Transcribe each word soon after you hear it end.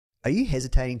Are you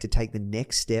hesitating to take the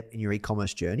next step in your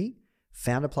e-commerce journey?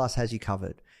 Founder Plus has you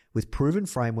covered. With proven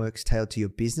frameworks tailored to your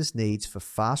business needs for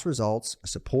fast results, a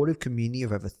supportive community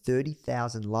of over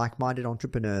 30,000 like-minded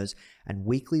entrepreneurs, and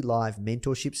weekly live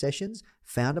mentorship sessions,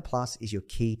 Founder Plus is your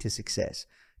key to success.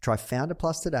 Try Founder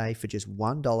Plus today for just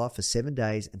 $1 for 7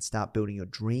 days and start building your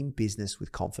dream business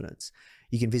with confidence.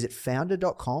 You can visit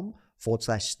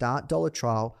founder.com/start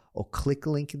 $1 or click the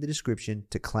link in the description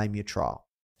to claim your trial.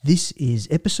 This is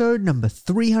episode number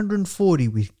 340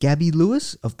 with Gabi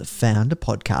Lewis of the Founder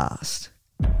Podcast.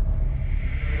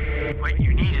 What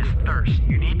you need is thirst.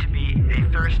 You need to be a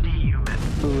thirsty human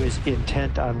who is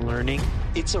intent on learning.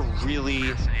 It's a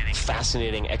really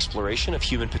fascinating exploration of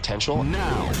human potential.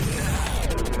 Now.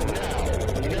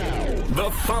 The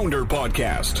Founder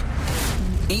Podcast.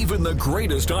 Even the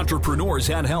greatest entrepreneurs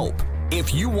had help.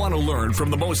 If you want to learn from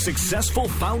the most successful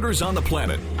founders on the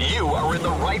planet, you are in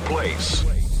the right place.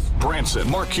 Branson,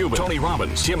 Mark Cuban, Tony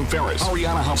Robbins, Tim Ferriss,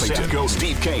 Ariana Huffington, Seth Godin,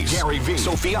 Steve Case, Gary Vee,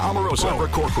 Sophia Amoruso, Barbara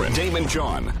Corcoran, Damon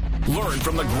John. Learn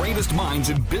from the greatest minds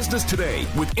in business today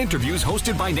with interviews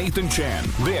hosted by Nathan Chan.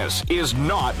 This is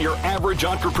not your average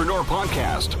entrepreneur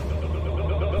podcast.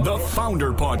 The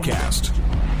Founder Podcast.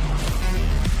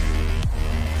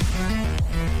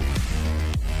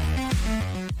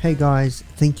 Hey guys,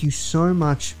 thank you so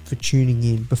much for tuning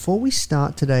in. Before we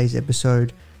start today's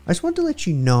episode, I just want to let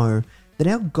you know that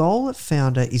our goal at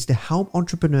Founder is to help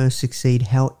entrepreneurs succeed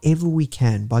however we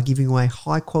can by giving away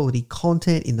high quality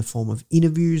content in the form of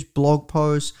interviews, blog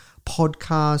posts,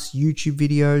 podcasts, YouTube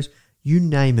videos, you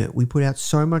name it. We put out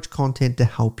so much content to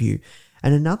help you.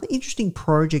 And another interesting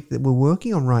project that we're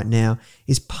working on right now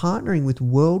is partnering with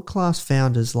world-class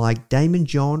founders like Damon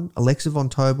John, Alexa Von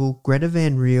Tobel, Greta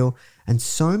Van Riel, and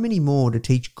so many more to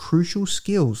teach crucial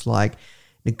skills like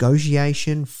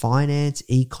negotiation, finance,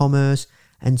 e-commerce,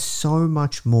 and so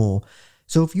much more.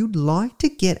 So if you'd like to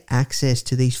get access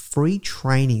to these free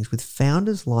trainings with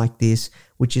founders like this,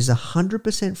 which is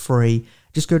 100% free,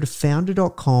 just go to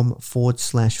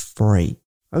founder.com/free.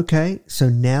 Okay, so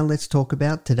now let's talk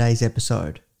about today's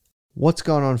episode. What's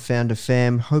going on, Founder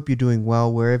Fam? Hope you're doing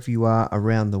well wherever you are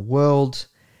around the world.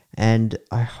 And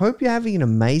I hope you're having an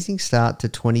amazing start to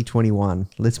 2021.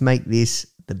 Let's make this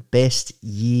the best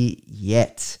year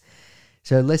yet.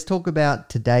 So let's talk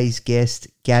about today's guest,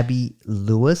 Gabi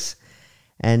Lewis.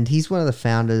 And he's one of the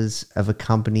founders of a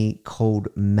company called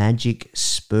Magic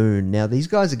Spoon. Now, these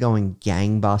guys are going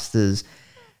gangbusters.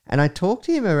 And I talked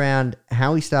to him around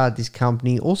how he started this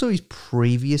company, also his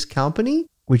previous company,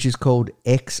 which is called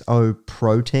XO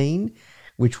Protein,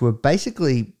 which were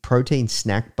basically protein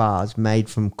snack bars made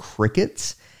from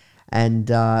crickets. And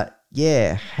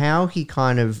how he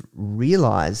kind of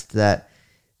realized that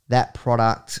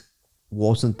product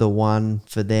wasn't the one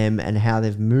for them and how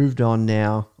they've moved on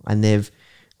now and they've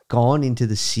gone into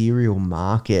the cereal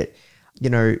market. You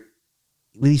know,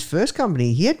 with his first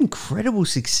company, he had incredible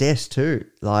success too.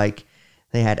 Like,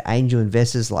 they had angel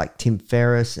investors like Tim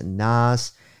Ferriss and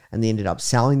Nas, and they ended up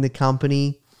selling the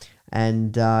company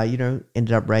and,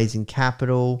 ended up raising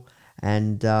capital.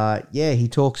 And, he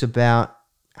talks about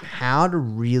how to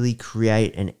really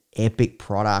create an epic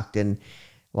product and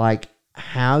like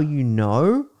how you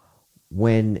know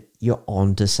when you're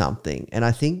onto something. And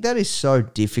I think that is so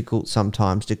difficult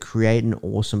sometimes to create an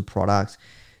awesome product.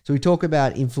 So we talk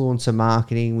about influencer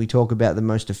marketing, we talk about the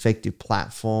most effective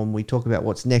platform, we talk about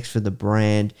what's next for the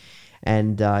brand,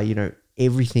 and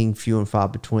everything few and far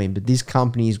between. But this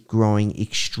company is growing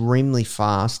extremely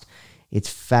fast. It's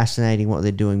fascinating what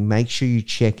they're doing. Make sure you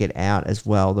check it out as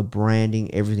well. The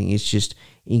branding, everything is just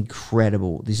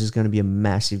incredible. This is going to be a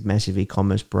massive, massive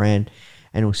e-commerce brand.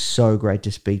 And it was so great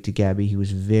to speak to Gabi. He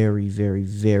was very, very,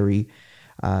 very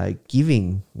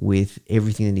giving with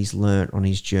everything that he's learned on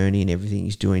his journey and everything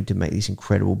he's doing to make this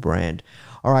incredible brand.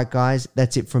 All right, guys,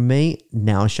 that's it from me.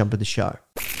 Now let's jump to the show.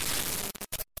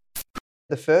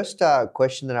 The first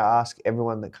question that I ask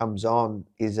everyone that comes on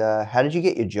is, how did you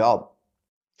get your job?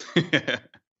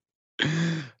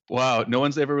 Wow, no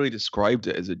one's ever really described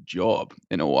it as a job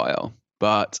in a while.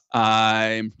 But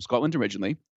I'm from Scotland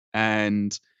originally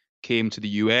and came to the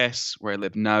US where I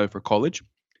live now for college,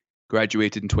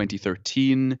 graduated in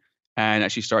 2013, and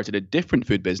actually started a different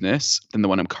food business than the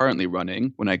one I'm currently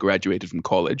running when I graduated from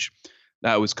college.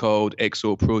 That was called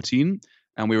XO Protein,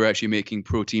 and we were actually making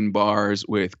protein bars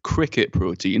with cricket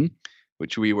protein,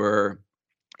 which we were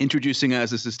introducing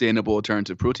as a sustainable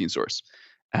alternative protein source.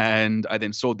 And I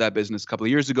then sold that business a couple of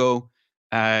years ago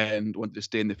and wanted to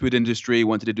stay in the food industry,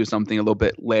 wanted to do something a little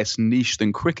bit less niche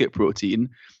than cricket protein,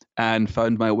 and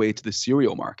found my way to the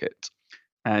cereal market.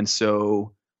 And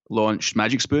so launched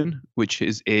Magic Spoon, which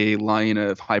is a line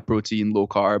of high protein, low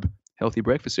carb, healthy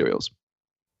breakfast cereals.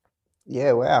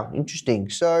 Yeah, wow, interesting.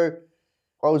 So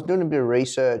I was doing a bit of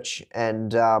research,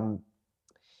 and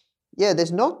yeah,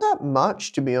 there's not that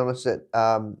much, to be honest,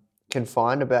 that can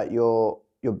find about your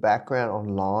background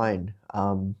online.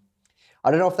 I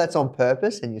don't know if that's on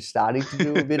purpose, and you're starting to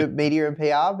do a bit of media and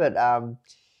PR, but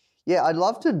yeah, I'd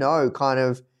love to know kind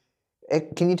of.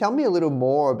 Can you tell me a little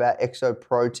more about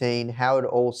Exoprotein, how it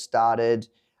all started?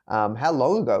 How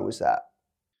long ago was that?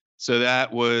 So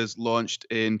that was launched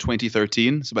in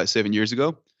 2013, so about 7 years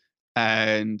ago.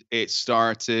 And it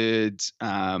started,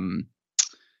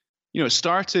 it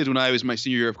started when I was my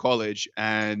senior year of college,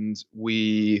 and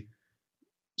we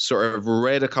sort of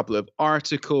read a couple of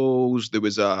articles. There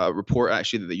was a report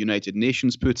actually that the United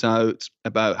Nations put out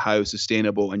about how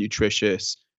sustainable and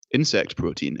nutritious insect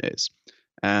protein is.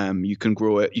 You can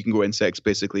grow it. You can grow insects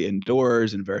basically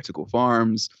indoors in vertical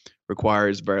farms.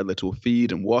 Requires very little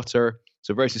feed and water,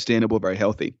 so very sustainable, very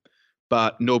healthy.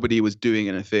 But nobody was doing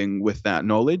anything with that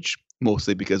knowledge,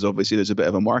 mostly because obviously there's a bit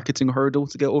of a marketing hurdle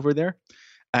to get over there.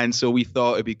 And so we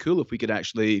thought it'd be cool if we could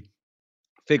actually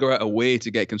figure out a way to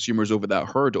get consumers over that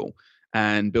hurdle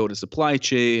and build a supply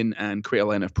chain and create a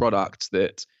line of products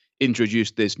that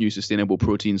introduced this new sustainable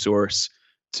protein source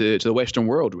to the Western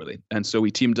world, really. And so we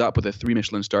teamed up with a 3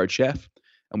 Michelin starred chef,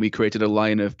 and we created a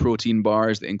line of protein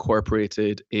bars that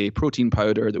incorporated a protein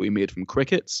powder that we made from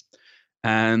crickets,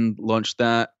 and launched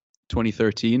that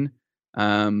 2013.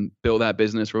 Built that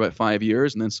business for about 5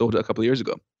 years, and then sold it a couple of years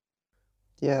ago.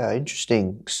 Yeah,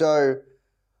 interesting. So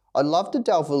I'd love to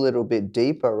delve a little bit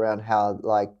deeper around how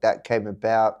that came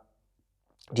about.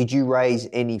 Did you raise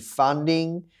any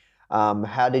funding?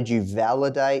 How did you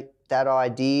validate that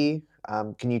idea?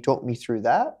 Can you talk me through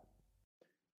that?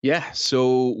 Yeah,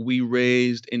 so we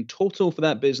raised in total for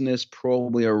that business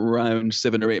probably around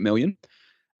 7 or 8 million,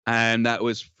 and that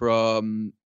was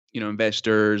from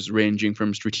investors ranging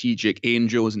from strategic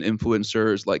angels and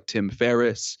influencers like Tim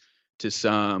Ferriss to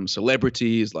some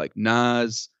celebrities like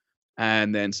Nas,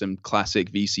 and then some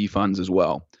classic VC funds as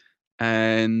well.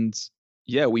 And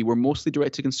yeah, we were mostly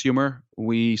direct to consumer.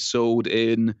 We sold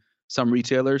in some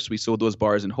retailers. We sold those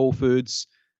bars in Whole Foods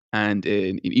and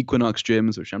in Equinox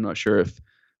gyms, which I'm not sure if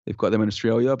they've got them in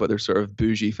Australia, but they're sort of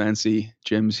bougie, fancy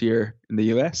gyms here in the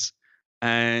US.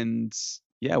 And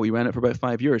yeah, we ran it for about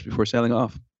 5 years before selling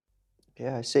off.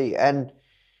 Yeah, I see. And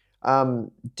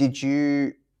did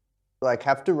you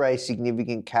have to raise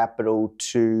significant capital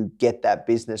to get that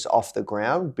business off the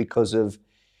ground because of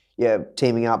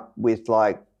teaming up with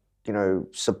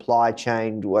supply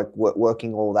chain,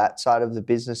 working all that side of the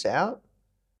business out?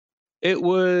 It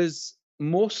was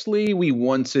mostly we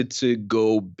wanted to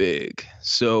go big.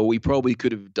 So we probably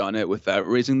could have done it without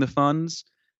raising the funds,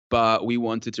 but we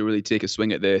wanted to really take a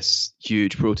swing at this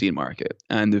huge protein market.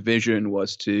 And the vision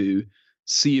was to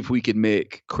see if we could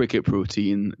make cricket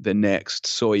protein the next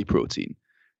soy protein.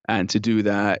 And to do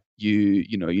that, you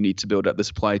need to build up the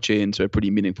supply chain to a pretty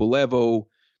meaningful level.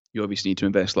 You obviously need to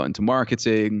invest a lot into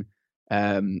marketing.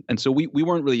 And so we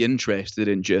weren't really interested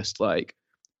in just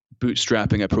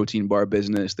bootstrapping a protein bar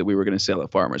business that we were going to sell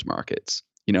at farmers markets.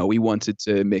 We wanted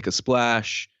to make a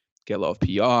splash, get a lot of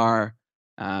PR,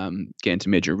 get into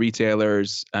major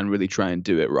retailers, and really try and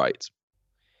do it right.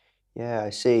 Yeah, I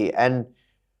see. And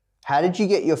how did you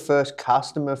get your first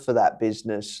customer for that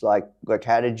business?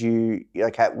 How did you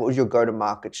what was your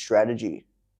go-to-market strategy?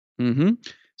 Mm-hmm.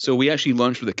 So we actually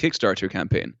launched with a Kickstarter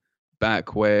campaign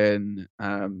back when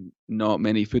not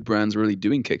many food brands were really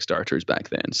doing Kickstarters back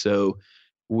then. So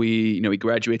we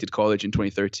graduated college in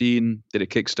 2013, did a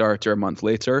Kickstarter a month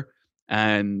later,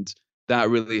 and that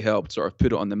really helped sort of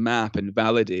put it on the map and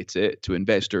validate it to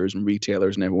investors and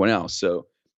retailers and everyone else. So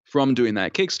from doing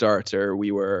that Kickstarter,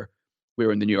 we were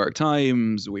in the New York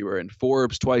Times, we were in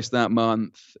Forbes twice that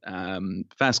month,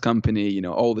 Fast Company,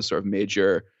 all the sort of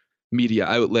major media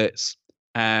outlets.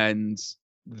 And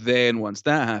then once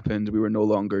that happened, we were no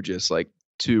longer just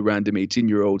two random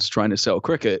 18-year-olds trying to sell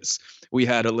crickets. We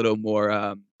had a little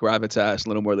more gravitas, a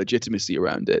little more legitimacy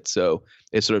around it. So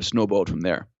it sort of snowballed from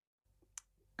there.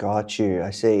 Got you. I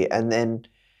see. And then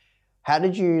how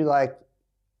did you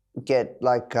get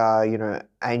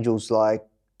angels like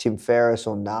Tim Ferriss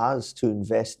or Nas to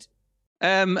invest?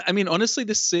 Honestly,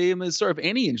 the same as sort of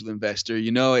any angel investor.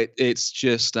 It's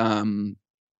just a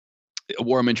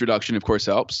warm introduction, of course,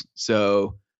 helps.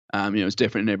 So it's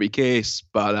different in every case,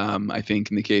 but I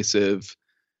think in the case of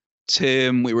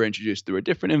Tim, we were introduced through a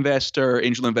different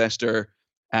angel investor,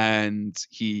 and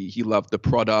he loved the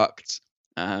product.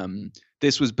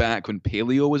 This was back when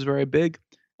paleo was very big,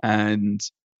 and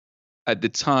at the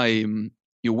time,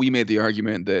 we made the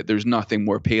argument that there's nothing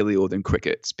more paleo than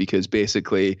crickets, because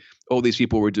basically all these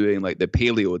people were doing like the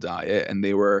paleo diet and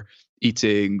they were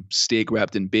eating steak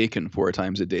wrapped in bacon 4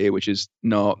 times a day, which is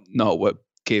not what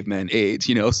cavemen ate,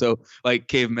 So like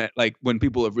cavemen, like when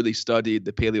people have really studied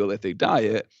the Paleolithic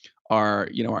diet, our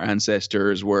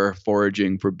ancestors were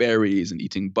foraging for berries and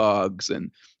eating bugs,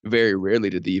 and very rarely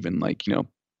did they even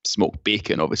smoke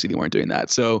bacon. Obviously they weren't doing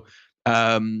that. So we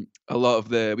got a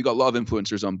lot of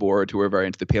influencers on board who are very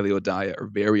into the paleo diet or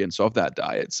variants of that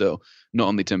diet. So not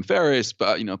only Tim Ferriss,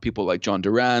 but people like John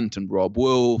Durant and Rob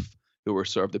Wolf, who were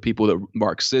sort of the people that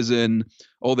Mark Sisson,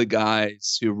 all the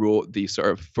guys who wrote the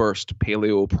sort of first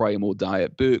paleo primal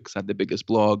diet books, had the biggest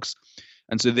blogs.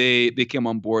 And so they came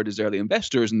on board as early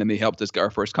investors, and then they helped us get our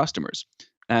first customers.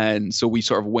 And so we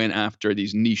sort of went after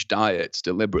these niche diets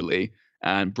deliberately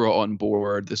and brought on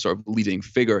board the sort of leading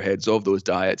figureheads of those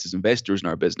diets as investors in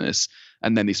our business.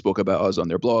 And then they spoke about us on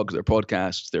their blogs, their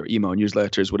podcasts, their email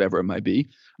newsletters, whatever it might be.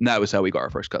 And that was how we got our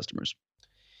first customers.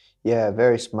 Yeah,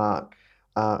 very smart.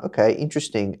 Okay,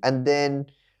 interesting. And then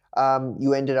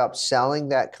you ended up selling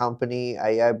that company.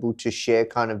 Are you able to share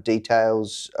kind of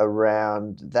details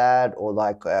around that, or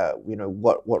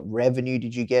what revenue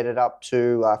did you get it up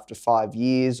to after 5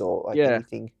 years, or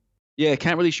anything? Yeah, I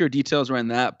can't really share details around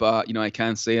that, but I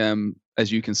can say I'm,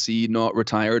 as you can see, not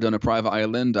retired on a private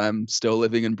island. I'm still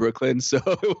living in Brooklyn, so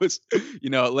it was,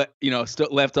 still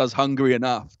left us hungry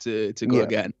enough to go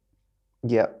again.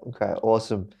 Yeah. Okay.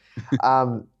 Awesome.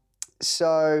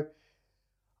 So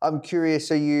I'm curious.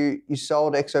 So you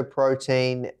sold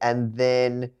Exoprotein, and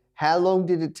then how long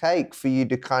did it take for you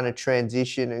to kind of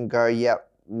transition and go, yep,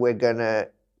 we're gonna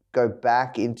go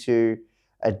back into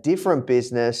a different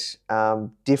business,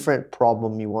 different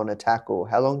problem you want to tackle?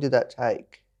 How long did that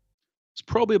take? It's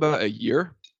probably about a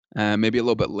year, maybe a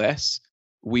little bit less.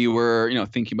 We were,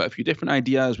 thinking about a few different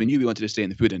ideas. We knew we wanted to stay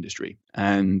in the food industry,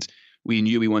 and we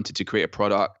knew we wanted to create a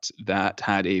product that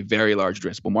had a very large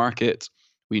addressable market.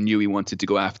 We knew we wanted to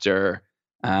go after,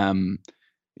 we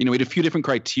had a few different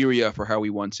criteria for how we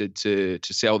wanted to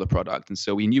sell the product. And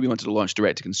so we knew we wanted to launch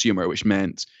direct to consumer, which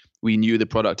meant we knew the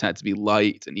product had to be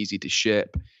light and easy to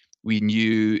ship. We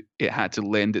knew it had to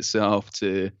lend itself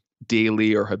to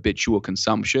daily or habitual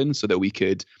consumption so that we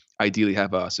could ideally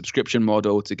have a subscription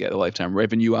model to get the lifetime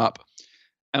revenue up.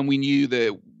 And we knew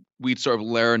that we'd sort of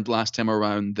learned last time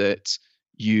around that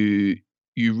you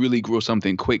really grow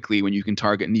something quickly when you can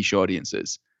target niche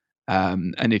audiences.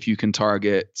 And if you can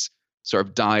target sort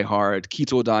of diehard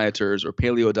keto dieters or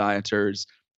paleo dieters,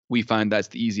 we find that's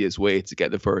the easiest way to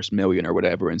get the first million or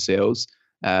whatever in sales,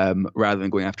 rather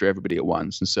than going after everybody at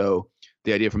once. And so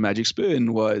the idea from Magic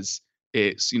Spoon was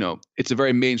it's a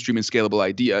very mainstream and scalable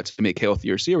idea to make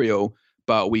healthier cereal,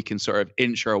 but we can sort of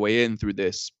inch our way in through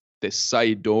this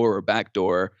side door or back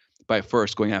door by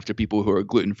first going after people who are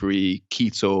gluten-free,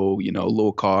 keto,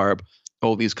 low carb,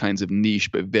 all these kinds of niche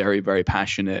but very, very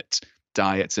passionate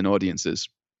diets and audiences.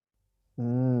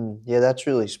 Yeah, that's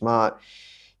really smart.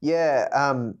 Yeah,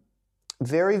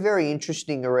 very, very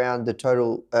interesting around the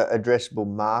total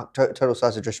addressable total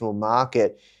size addressable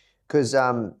market, because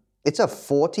it's a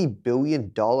 $40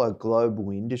 billion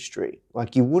global industry.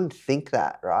 Like, you wouldn't think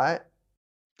that, right?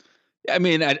 I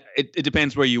mean, it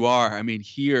depends where you are. I mean,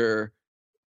 here,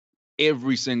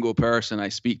 every single person I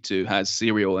speak to has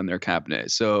cereal in their cabinet.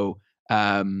 So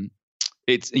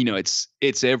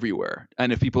it's everywhere.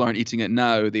 And if people aren't eating it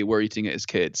now, they were eating it as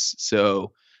kids.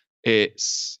 So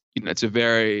it's a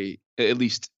very, at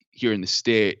least here in the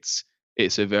States,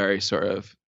 it's a very sort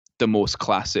of the most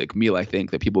classic meal I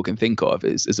think that people can think of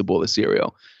is a bowl of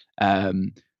cereal.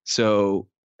 So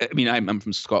I mean, I'm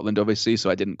from Scotland, obviously, so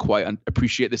I didn't quite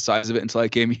appreciate the size of it until I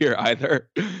came here either.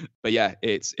 But yeah,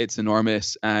 it's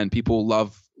enormous, and people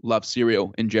love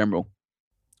cereal in general.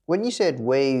 When you said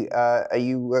we, are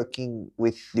you working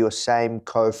with your same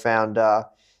co-founder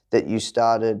that you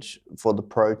started for the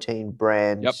protein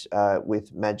brand? Yep.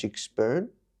 With Magic Spoon?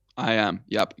 I am.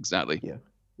 Yep, exactly.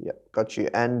 Yeah, got you.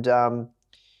 And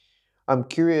I'm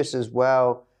curious as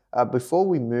well, before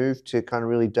we move to kind of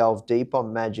really delve deep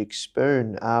on Magic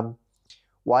Spoon,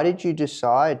 why did you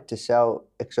decide to sell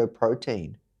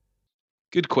Exoprotein?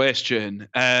 Good question.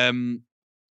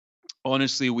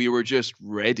 Honestly, we were just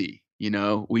ready.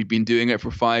 We'd been doing it for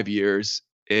 5 years.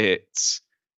 It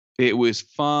was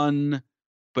fun,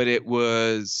 but it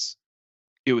was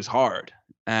hard.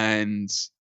 And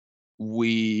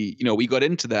we got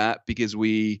into that because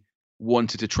we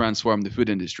wanted to transform the food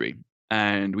industry,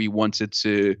 and we wanted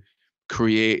to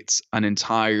create an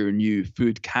entire new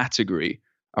food category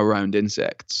around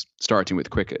insects, starting with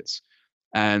crickets.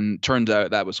 And turned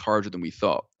out that was harder than we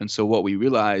thought. And so what we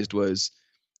realized was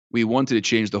we wanted to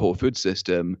change the whole food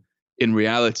system. In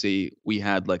reality, we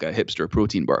had like a hipster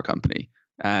protein bar company,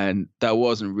 and that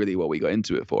wasn't really what we got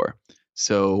into it for.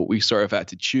 So we sort of had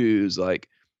to choose, like,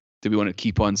 do we want to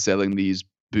keep on selling these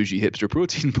bougie hipster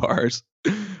protein bars,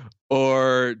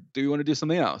 or do we want to do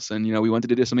something else? And we wanted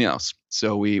to do something else.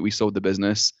 So we sold the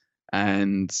business,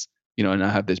 and now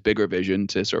have this bigger vision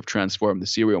to sort of transform the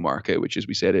cereal market, which, as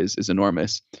we said, is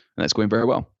enormous, and that's going very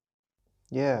well.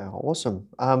 Yeah, awesome.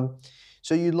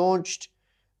 So you launched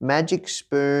Magic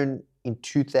Spoon in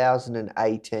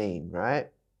 2018, right?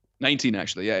 19,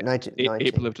 actually, yeah. 19.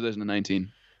 April of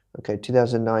 2019. Okay,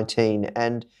 2019.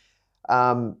 And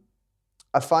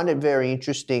I find it very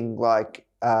interesting, like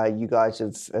you guys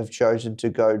have chosen to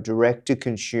go direct to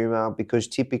consumer, because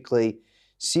typically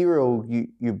cereal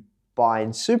you buy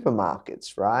in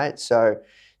supermarkets, right? So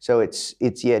it's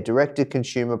direct to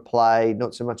consumer play,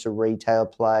 not so much a retail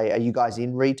play. Are you guys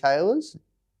in retailers?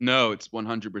 No, it's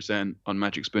 100% on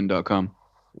magicspoon.com.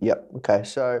 Yep. Okay.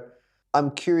 So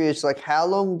I'm curious, like, how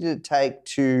long did it take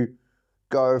to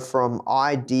go from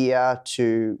idea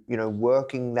to,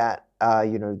 working that,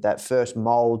 that first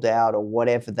mold out, or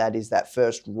whatever that is, that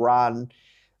first run?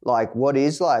 Like, what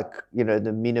is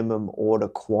the minimum order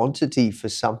quantity for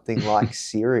something like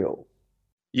cereal?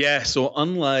 Yeah, so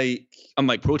unlike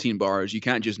protein bars, you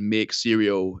can't just make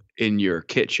cereal in your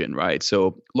kitchen, right?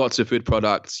 So lots of food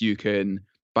products, you can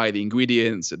buy the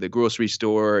ingredients at the grocery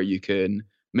store, you can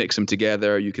mix them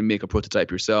together, you can make a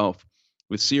prototype yourself.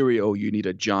 With cereal, you need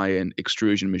a giant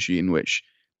extrusion machine, which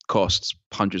costs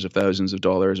hundreds of thousands of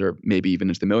dollars, or maybe even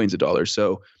into the millions of dollars.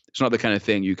 So it's not the kind of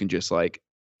thing you can just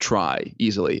try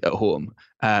easily at home.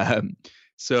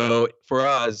 So for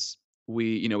us,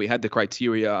 we had the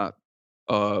criteria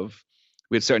of,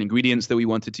 we had certain ingredients that we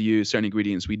wanted to use, certain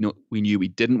ingredients we knew we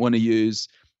didn't want to use,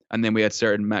 and then we had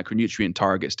certain macronutrient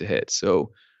targets to hit.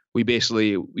 So we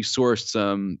sourced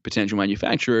some potential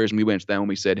manufacturers, and we went to them and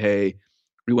we said, hey,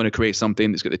 we want to create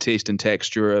something that's got the taste and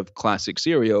texture of classic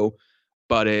cereal,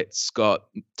 but it's got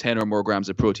 10 or more grams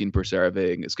of protein per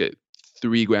serving. It's got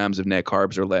 3 grams of net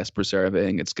carbs or less per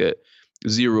serving. It's got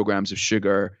 0 grams of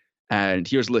sugar. And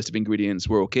here's a list of ingredients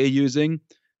we're okay using.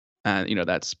 And,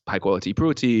 that's high quality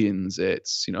proteins.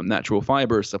 It's, natural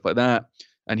fiber, stuff like that.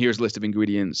 And here's a list of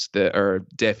ingredients that are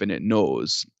definite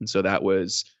no's. And so that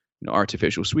was,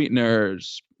 artificial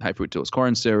sweeteners, high fructose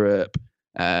corn syrup,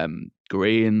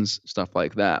 grains, stuff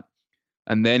like that.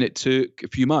 And then it took a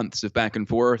few months of back and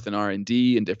forth and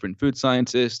R&D and different food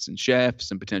scientists and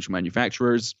chefs and potential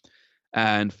manufacturers.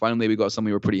 And finally, we got something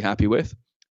we were pretty happy with.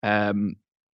 I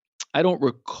don't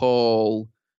recall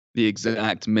the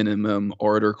exact minimum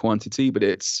order quantity, but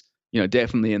it's,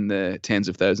 definitely in the tens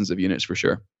of thousands of units for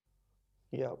sure.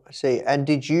 Yeah, I see. And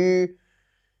did you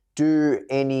do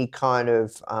any kind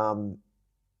of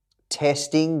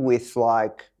testing with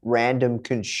random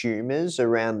consumers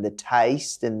around the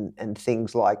taste and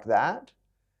things like that?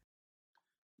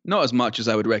 Not as much as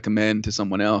I would recommend to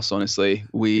someone else, honestly.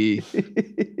 We've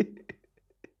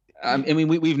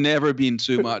never been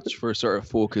too much for sort of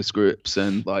focus groups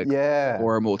and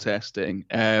formal testing.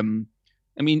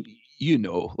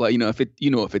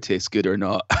 If it tastes good or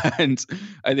not. And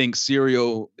I think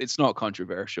cereal, it's not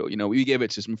controversial. We gave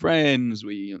it to some friends,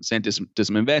 we sent it to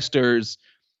some investors,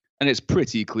 and it's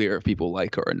pretty clear if people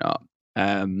like it or not.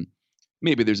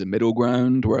 Maybe there's a middle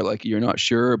ground where you're not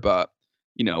sure, but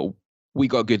we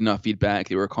got good enough feedback.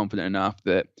 They were confident enough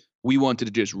that we wanted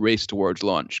to just race towards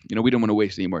launch. We don't want to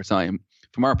waste any more time.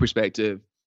 From our perspective,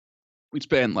 we'd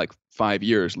spent 5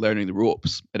 years learning the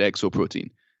ropes at Exoprotein.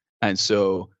 And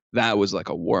so that was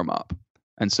a warm up.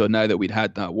 And so now that we'd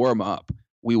had that warm up,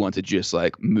 we wanted to just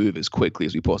move as quickly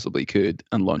as we possibly could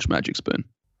and launch Magic Spoon.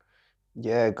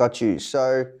 Yeah, got you.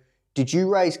 So did you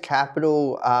raise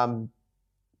capital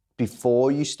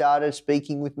before you started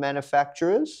speaking with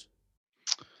manufacturers?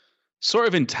 Sort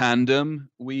of in tandem.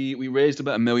 We raised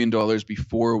about $1 million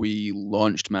before we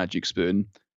launched Magic Spoon,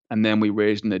 and then we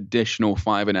raised an additional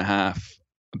 5.5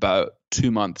 about 2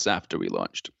 months after we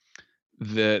launched.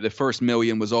 The first $1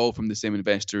 million was all from the same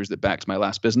investors that backed my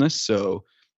last business. So,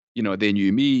 they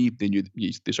knew me, they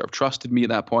sort of trusted me at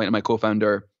that point, and my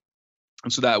co-founder.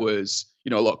 And so that was,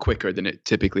 a lot quicker than it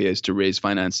typically is to raise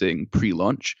financing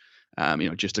pre-launch.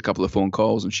 Just a couple of phone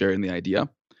calls and sharing the idea.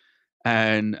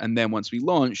 And then once we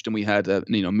launched and we had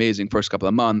an amazing first couple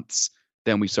of months,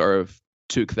 then we sort of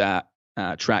took that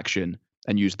traction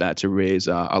and used that to raise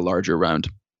a larger round.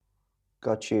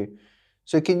 Got you.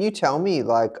 So can you tell me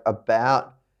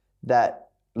about that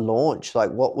launch?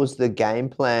 What was the game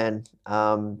plan?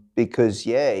 Because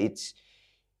it's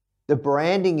the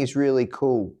branding is really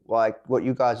cool. Like what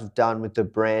you guys have done with the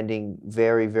branding,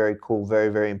 very, very cool, very,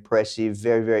 very impressive,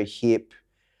 very, very hip.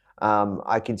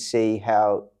 I can see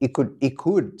how it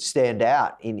could stand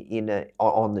out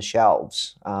on the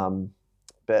shelves.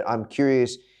 But I'm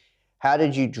curious, how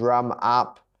did you drum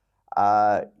up,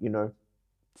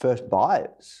 first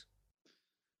buyers?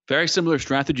 Very similar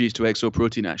strategies to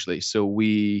Exoprotein, actually. So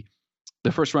the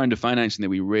first round of financing that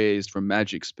we raised from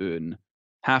Magic Spoon,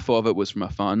 half of it was from a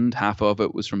fund, half of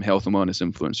it was from health and wellness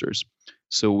influencers.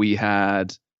 So we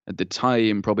had, at the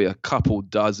time, probably a couple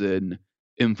dozen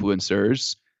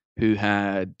influencers who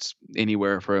had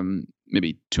anywhere from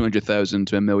maybe 200,000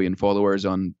 to 1 million followers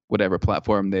on whatever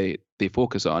platform they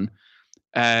focus on.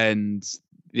 And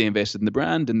they invested in the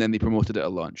brand, and then they promoted it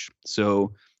at launch.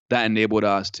 So that enabled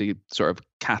us to sort of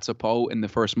catapult in the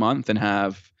first month and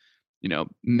have,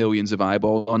 millions of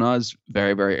eyeballs on us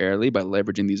very, very early by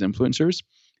leveraging these influencers.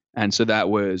 And so that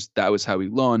was how we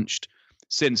launched.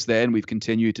 Since then, we've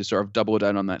continued to sort of double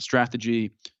down on that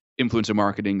strategy. Influencer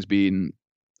marketing's been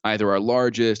either our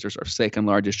largest or sort of second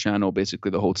largest channel basically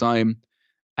the whole time,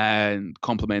 and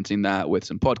complementing that with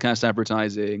some podcast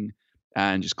advertising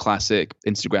and just classic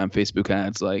Instagram, Facebook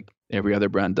ads like every other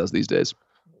brand does these days.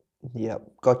 Yep,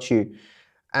 got you.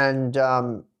 And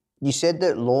you said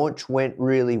that launch went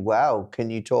really well. Can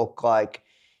you talk like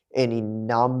any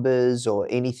numbers or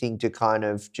anything to kind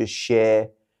of just share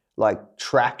like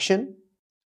traction?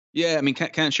 Yeah, I mean,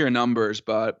 can't share numbers,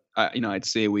 but I'd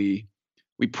say we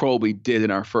probably did in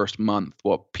our first month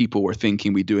what people were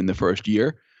thinking we do in the first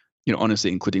year.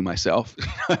 Honestly, including myself.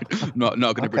 not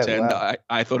going to pretend that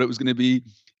I thought it was going to be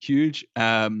huge.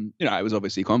 I was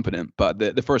obviously confident, but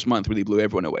the first month really blew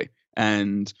everyone away.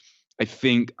 And I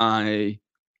think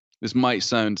this might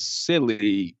sound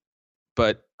silly,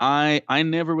 but I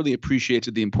never really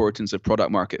appreciated the importance of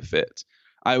product market fit.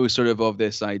 I was sort of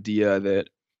this idea that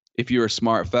if you're a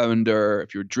smart founder,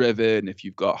 if you're driven, if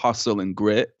you've got hustle and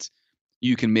grit,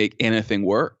 you can make anything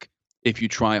work if you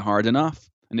try hard enough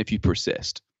and if you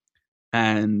persist.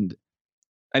 And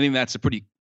I think that's a pretty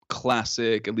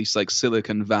classic, at least like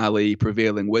Silicon Valley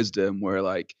prevailing wisdom, where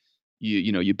like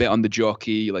you bet on the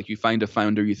jockey, like you find a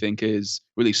founder you think is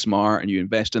really smart and you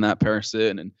invest in that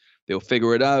person and they'll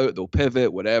figure it out, they'll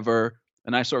pivot, whatever.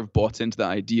 And I sort of bought into that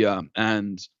idea,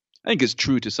 and I think it's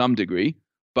true to some degree,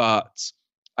 but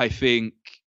I think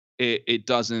it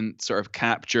doesn't sort of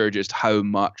capture just how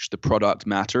much the product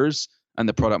matters and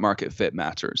the product market fit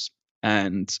matters.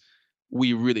 And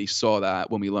we really saw that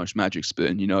when we launched Magic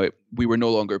Spoon. We were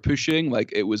no longer pushing,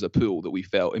 like it was a pull that we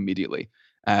felt immediately.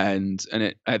 And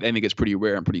I think it's pretty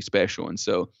rare and pretty special. And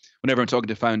so whenever I'm talking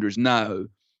to founders now,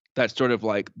 that's sort of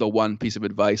like the one piece of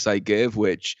advice I give,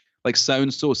 which like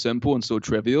sounds so simple and so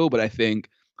trivial, but I think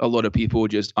a lot of people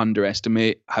just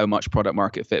underestimate how much product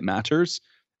market fit matters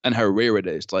and how rare it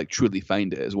is to like truly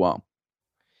find it as well.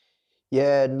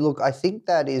 Yeah, look, I think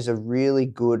that is a really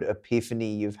good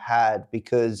epiphany you've had,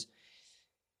 because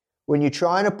when you're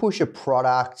trying to push a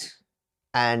product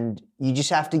and you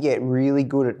just have to get really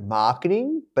good at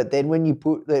marketing, but then when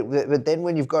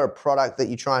you've got a product that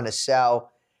you're trying to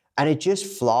sell and it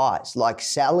just flies, like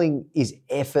selling is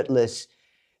effortless.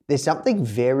 There's something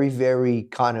very, very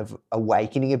kind of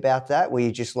awakening about that, where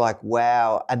you're just like,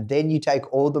 wow. And then you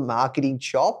take all the marketing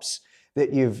chops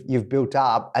that you've built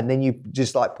up, and then you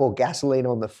just like pour gasoline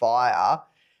on the fire.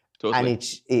 Totally. And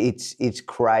it's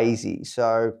crazy.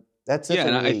 So that's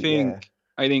and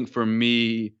I think for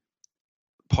me,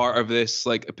 part of this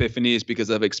like epiphany is because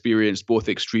I've experienced both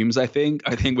extremes. I think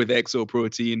with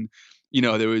Exoprotein,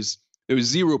 there was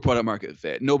zero product market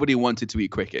fit. Nobody wanted to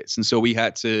eat crickets, and so we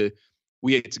had to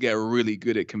get really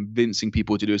good at convincing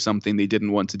people to do something they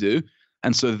didn't want to do.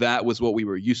 And so that was what we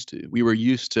were used to. We were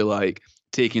used to like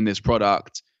taking this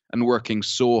product and working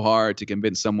so hard to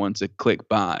convince someone to click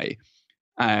buy.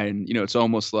 And, it's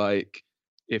almost like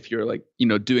if you're like,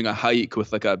 doing a hike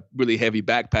with like a really heavy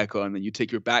backpack on, and you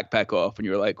take your backpack off and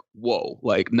you're like, whoa,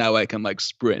 like now I can like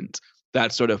sprint.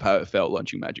 That's sort of how it felt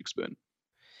launching Magic Spoon.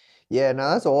 Yeah,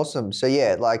 no, that's awesome. So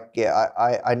yeah,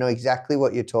 I know exactly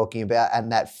what you're talking about,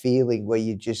 and that feeling where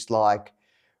you're just like,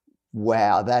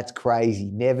 wow, that's crazy.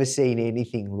 Never seen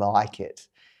anything like it.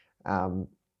 Well,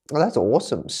 that's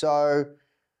awesome. So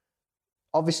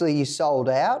obviously you sold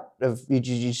out. Did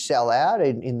you sell out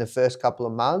in the first couple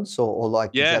of months, or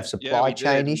like did you have supply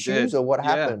chain issues, or what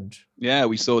happened? Yeah,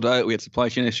 we sold out. We had supply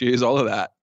chain issues, all of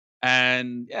that.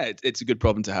 And yeah, it's a good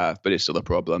problem to have, but it's still a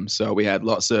problem. So we had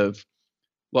lots of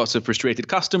frustrated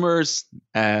customers,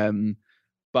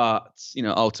 but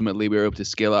ultimately we were able to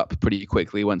scale up pretty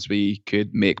quickly once we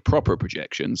could make proper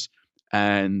projections.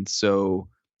 And so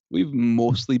we've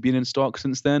mostly been in stock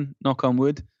since then, knock on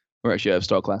wood. We're actually out of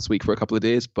stock last week for a couple of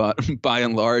days, but by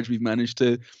and large, we've managed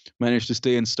to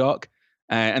stay in stock.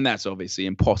 And that's obviously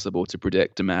impossible to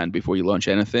predict demand before you launch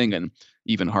anything, and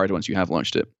even harder once you have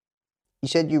launched it. You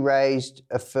said you raised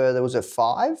a further, was it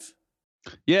 5?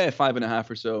 Yeah, 5.5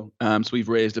 or so. So we've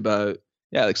raised about,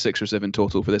 like 6 or 7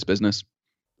 total for this business.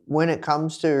 When it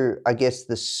comes to, I guess,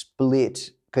 the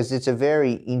split, because it's a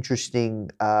very interesting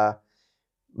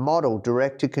model,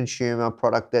 direct-to-consumer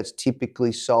product that's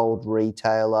typically sold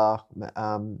retailer,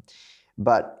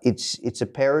 but it's a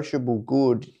perishable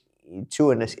good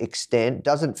to an extent.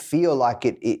 Doesn't feel like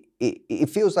it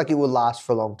feels like it will last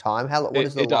for a long time. What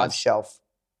is the life shelf?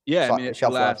 Yeah, I mean,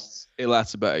 it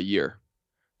lasts about a year.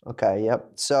 Okay,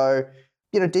 yep. So,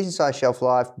 decent sized shelf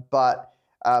life, but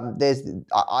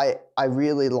I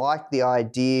really like the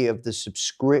idea of the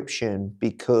subscription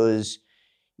because,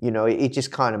 it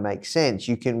just kind of makes sense.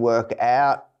 You can work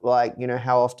out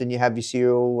how often you have your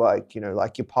cereal, like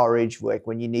your porridge, like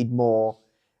when you need more.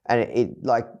 And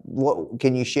what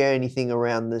can you share anything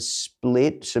around the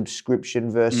split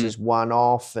subscription versus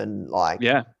one-off and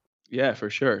Yeah, for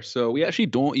sure. So we actually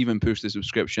don't even push the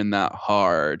subscription that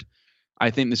hard. I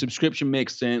think the subscription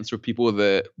makes sense for people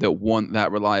that want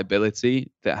that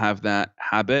reliability, that have that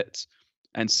habit.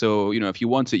 And so, if you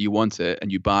want it, you want it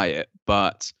and you buy it.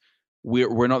 But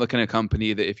we're not the kind of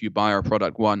company that if you buy our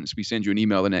product once, we send you an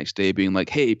email the next day being like,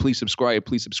 hey, please subscribe.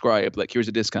 Like, here's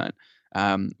a discount.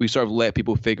 We sort of let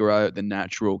people figure out the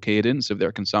natural cadence of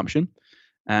their consumption.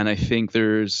 And I think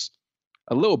there's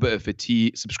a little bit of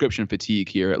subscription fatigue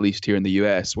here, at least here in the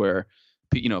US, where,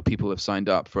 people have signed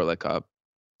up for like a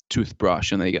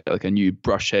toothbrush and they get like a new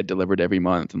brush head delivered every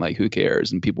month, and like, who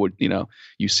cares? And people,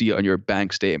 you see it on your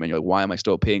bank statement, you're like, why am I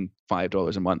still paying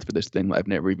 $5 a month for this thing that I've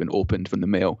never even opened from the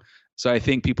mail? So I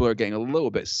think people are getting a little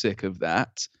bit sick of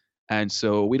that, and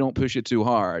so we don't push it too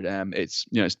hard. It's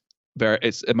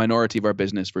it's a minority of our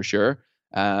business for sure.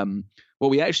 What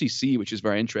we actually see, which is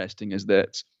very interesting, is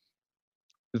that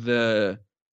the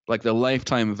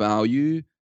lifetime value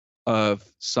of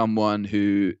someone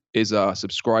who is a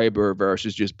subscriber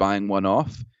versus just buying one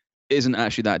off isn't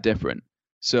actually that different.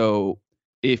 So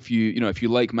if you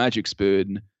like Magic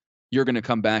Spoon, you're going to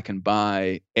come back and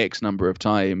buy X number of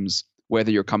times,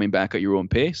 whether you're coming back at your own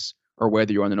pace or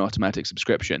whether you're on an automatic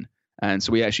subscription. And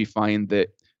so we actually find that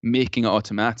making it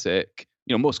automatic,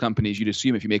 most companies, you'd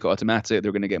assume if you make it automatic,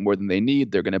 they're going to get more than they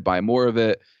need. They're going to buy more of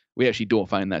it. We actually don't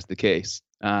find that's the case.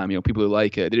 People who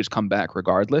like it, they just come back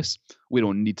regardless. We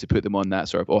don't need to put them on that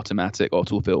sort of automatic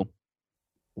autofill.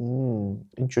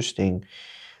 Interesting.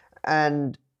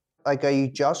 And are you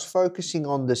just focusing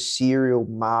on the cereal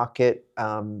market?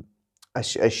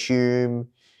 Assume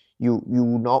you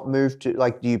will not move to,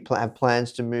 do you have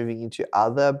plans to moving into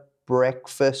other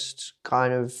breakfast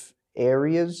kind of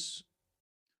areas?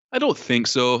 I don't think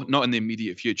so. Not in the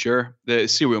immediate future. The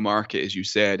cereal market, as you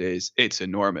said, it's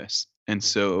enormous. And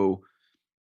so,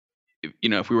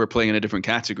 if we were playing in a different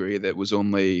category that was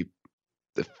only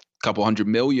a couple 100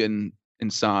 million in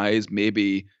size,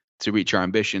 maybe to reach our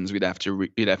ambitions, we'd have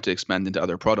to expand into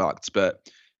other products. But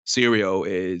cereal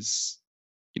is,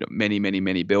 many, many,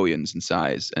 many billions in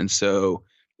size. And so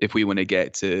if we want to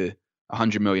get to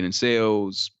 100 million in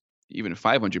sales, even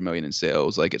 500 million in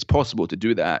sales, it's possible to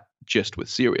do that just with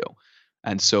cereal.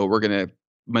 And so we're going to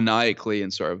maniacally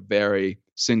and sort of very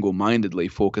single-mindedly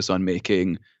focus on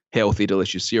making healthy,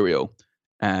 delicious cereal.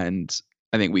 And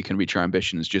I think we can reach our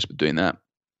ambitions just with doing that.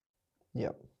 Yeah.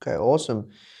 Okay. Awesome.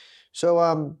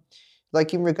 So,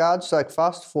 in regards to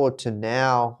fast forward to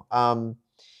now,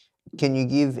 can you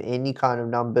give any kind of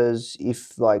numbers,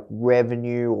 if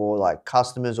revenue or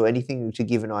customers or anything, to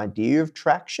give an idea of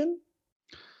traction?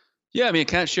 Yeah, I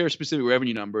can't share specific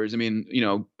revenue numbers.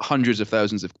 Hundreds of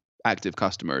thousands of active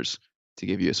customers, to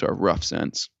give you a sort of rough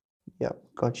sense. Yeah,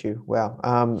 got you. Wow.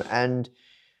 And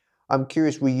I'm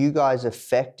curious, were you guys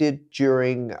affected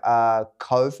during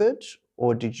COVID,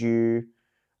 or did you,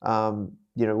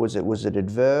 was it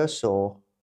adverse or?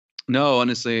 No,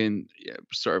 honestly, and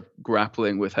sort of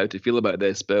grappling with how to feel about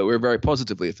this, but we're very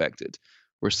positively affected.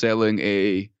 We're selling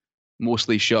a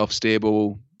mostly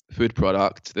shelf-stable food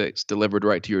product that's delivered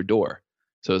right to your door.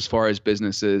 So as far as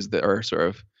businesses that are sort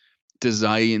of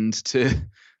designed to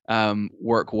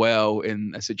work well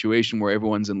in a situation where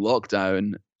everyone's in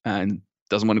lockdown and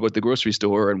doesn't want to go to the grocery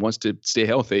store and wants to stay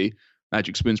healthy,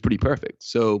 Magic Spoon's pretty perfect.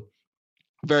 So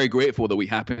very grateful that we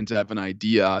happen to have an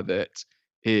idea that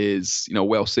is,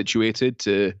 well situated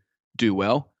to do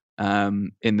well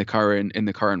in the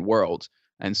current world.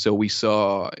 And so we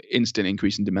saw instant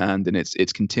increase in demand, and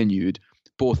it's continued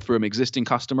both from existing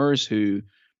customers who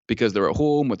because they're at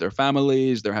home with their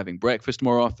families, they're having breakfast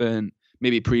more often.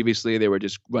 Maybe previously they were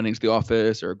just running to the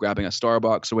office or grabbing a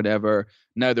Starbucks or whatever.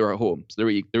 Now they're at home, so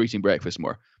they're eating breakfast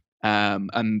more.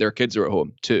 And their kids are at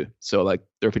home too, so like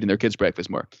they're feeding their kids breakfast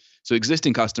more. So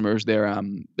existing customers,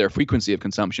 their frequency of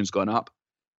consumption's gone up,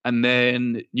 and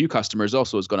then new customers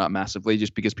also has gone up massively,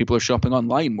 just because people are shopping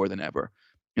online more than ever.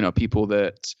 People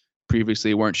that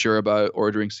previously weren't sure about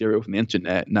ordering cereal from the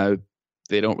internet, now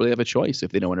they don't really have a choice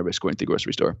if they don't want to risk going to the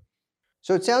grocery store.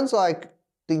 So it sounds like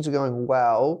things are going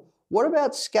well. What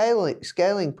about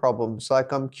scaling problems?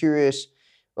 Like, I'm curious,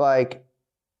 like,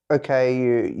 okay,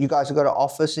 you guys have got an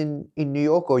office in New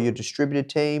York, or your distributor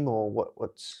team, or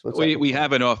what's we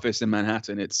have an office in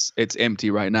Manhattan. It's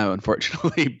empty right now,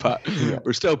 unfortunately, but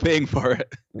we're still paying for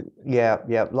it. Yeah,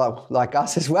 like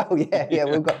us as well. Yeah.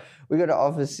 We've got an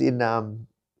office in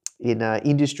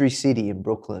Industry City in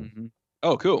Brooklyn. Mm-hmm.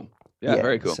 Oh, cool. Yeah,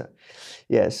 very cool. So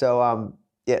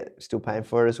still paying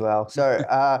for it as well. So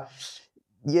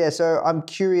so I'm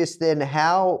curious then,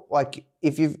 how, like,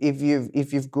 if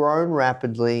you've grown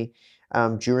rapidly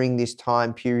during this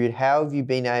time period, how have you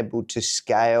been able to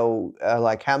scale?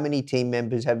 Like, how many team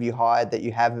members have you hired that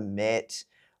you haven't met?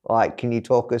 Like, can you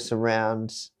talk us around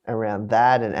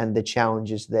that and the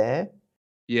challenges there?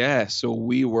 Yeah, so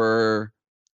we were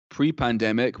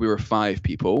pre-pandemic, we were 5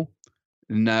 people.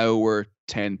 Now we're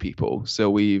 10 people. So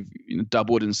we've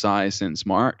doubled in size since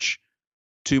March.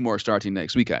 2 more starting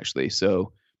next week, actually.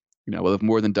 So, we'll have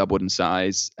more than doubled in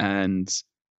size, and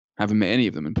haven't met any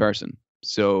of them in person.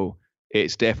 So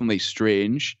it's definitely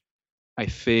strange. I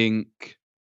think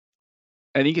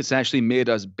it's actually made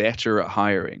us better at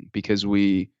hiring, because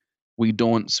we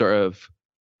don't sort of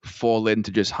fall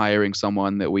into just hiring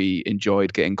someone that we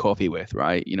enjoyed getting coffee with,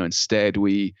 right? Instead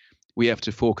we have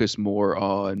to focus more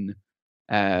on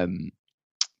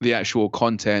the actual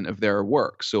content of their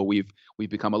work. So we've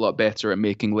become a lot better at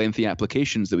making lengthy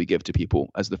applications that we give to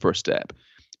people as the first step.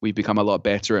 We've become a lot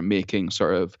better at making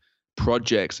sort of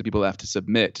projects that people have to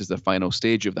submit as the final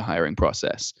stage of the hiring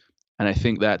process. And I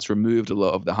think that's removed a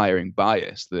lot of the hiring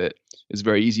bias that is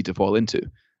very easy to fall into.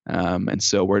 And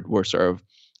so we're sort of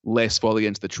less falling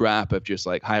into the trap of just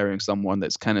like hiring someone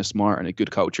that's kind of smart and a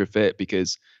good culture fit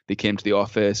because they came to the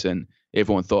office and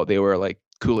everyone thought they were like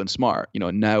cool and smart.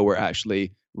 Now we're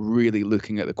actually really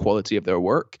looking at the quality of their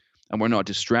work, and we're not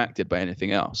distracted by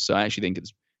anything else. So I actually think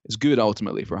it's good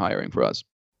ultimately for hiring for us.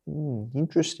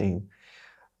 Interesting.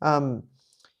 To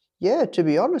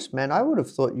be honest, man, I would have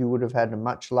thought you would have had a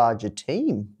much larger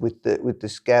team with the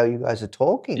scale you guys are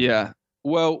talking. Yeah.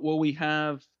 Well, we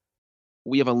have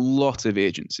a lot of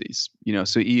agencies,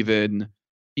 so even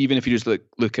if you just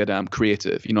look at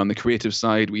creative, on the creative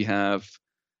side, we have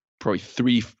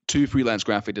probably 2 freelance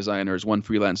graphic designers, 1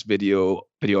 freelance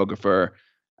videographer,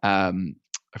 a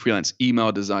freelance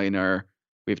email designer.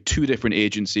 We have 2 different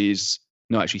agencies,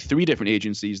 no, actually 3 different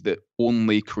agencies that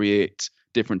only create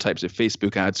different types of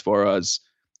Facebook ads for us.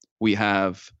 We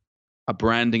have a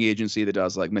branding agency that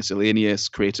does like miscellaneous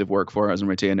creative work for us and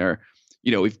retainer.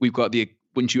 We've got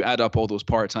once you add up all those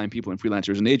part-time people and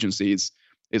freelancers and agencies,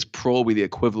 it's probably the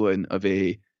equivalent of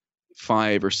a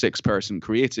 5 or 6 person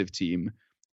creative team.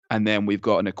 And then we've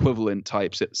got an equivalent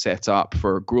type set up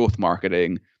for growth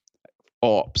marketing,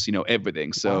 ops,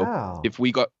 everything. So wow. if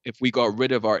we got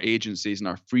rid of our agencies and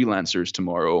our freelancers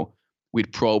tomorrow,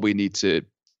 we'd probably need to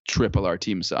triple our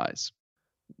team size.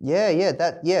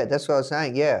 That's what I was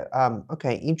saying.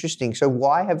 Okay, interesting. So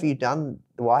why have you done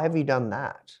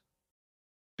that?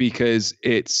 Because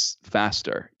it's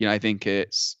faster. I think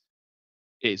it's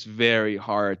very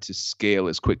hard to scale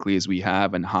as quickly as we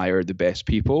have and hire the best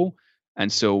people. And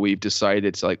so we've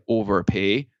decided to like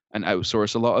overpay and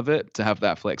outsource a lot of it to have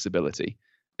that flexibility.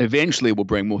 Eventually we'll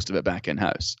bring most of it back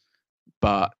in-house,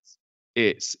 but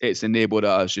it's enabled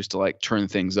us just to like turn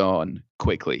things on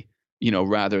quickly,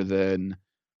 rather than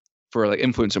for like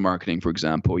influencer marketing, for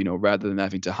example, rather than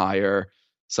having to hire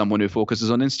someone who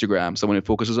focuses on Instagram, someone who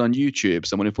focuses on YouTube,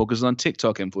 someone who focuses on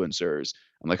TikTok influencers,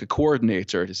 and like a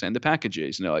coordinator to send the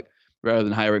packages, like rather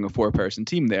than hiring a 4-person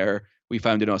team there, we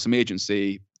found an awesome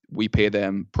agency. We pay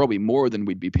them probably more than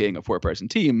we'd be paying a 4-person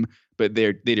team, but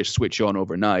they just switch on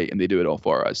overnight and they do it all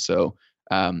for us. So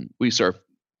we sort of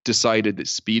decided that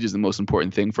speed is the most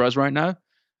important thing for us right now,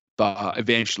 but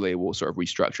eventually we'll sort of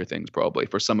restructure things probably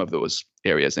for some of those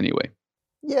areas anyway.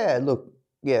 Yeah, look,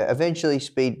 eventually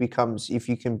speed becomes, if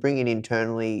you can bring it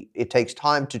internally, it takes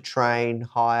time to train,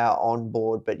 hire,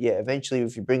 onboard, but eventually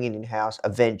if you bring it in-house,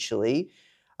 eventually,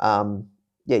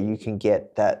 you can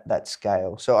get that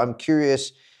scale. So I'm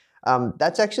curious,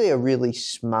 that's actually a really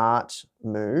smart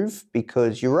move,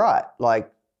 because you're right,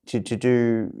 like to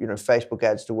do, Facebook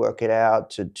ads to work it out,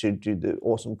 to do the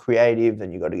awesome creative.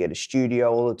 Then you got to get a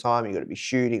studio all the time. You got to be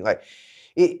shooting. Like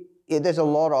there's a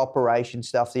lot of operation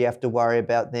stuff that you have to worry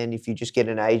about. Then if you just get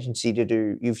an agency to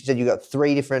do, you've said you got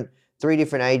three different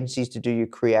agencies to do your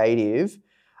creative.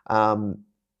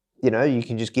 You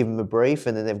can just give them a brief,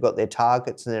 and then they've got their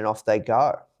targets, and then off they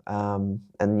go.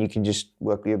 And you can just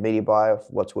work with your media buyer of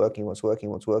what's working,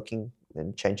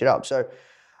 and change it up. So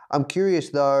I'm curious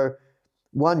though,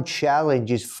 one challenge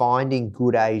is finding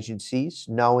good agencies,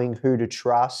 knowing who to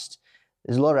trust.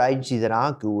 There's a lot of agencies that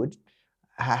aren't good.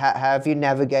 Have you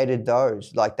navigated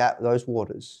those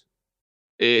waters?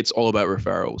 It's all about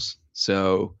referrals.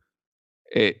 So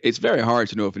it's very hard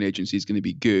to know if an agency is going to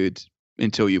be good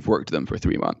until you've worked with them for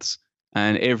 3 months.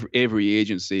 And every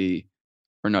agency,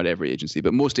 or not every agency,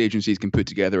 but most agencies can put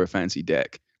together a fancy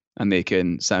deck, and they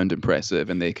can sound impressive,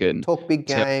 and they can talk big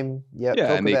game. Yep. Yeah,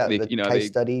 talk and about the case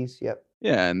studies. Yep.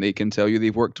 Yeah, and they can tell you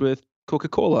they've worked with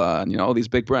Coca-Cola and all these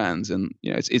big brands, and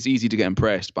it's easy to get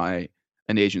impressed by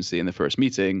an agency in the first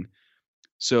meeting.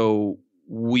 So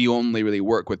we only really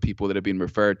work with people that have been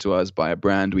referred to us by a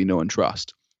brand we know and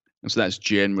trust. And so that's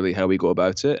generally how we go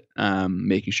about it,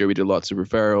 making sure we do lots of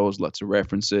referrals, lots of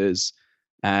references.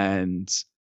 And,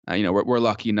 we're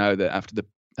lucky now that after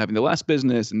having the last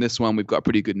business and this one, we've got a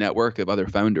pretty good network of other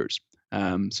founders.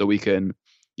 So we can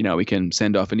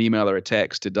send off an email or a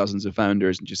text to dozens of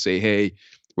founders and just say, hey,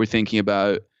 we're thinking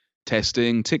about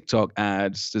testing TikTok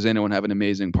ads. Does anyone have an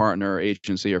amazing partner,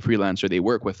 agency, or freelancer they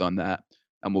work with on that?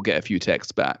 And we'll get a few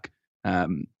texts back. So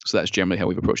that's generally how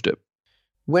we've approached it.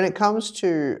 When it comes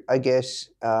to, I guess,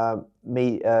 PPC,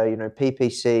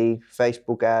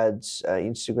 Facebook ads,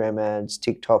 Instagram ads,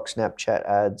 TikTok, Snapchat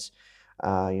ads,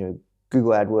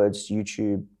 Google AdWords,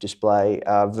 YouTube display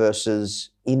versus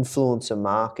influencer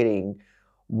marketing,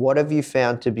 what have you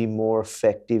found to be more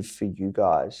effective for you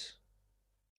guys?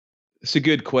 It's a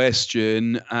good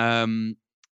question.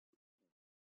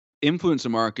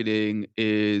 Influencer marketing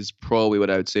is probably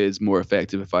what I would say is more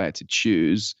effective if I had to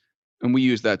choose. And we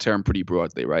use that term pretty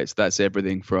broadly, right? So that's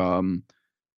everything from,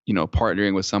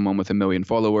 partnering with someone with 1 million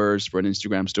followers for an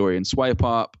Instagram story and swipe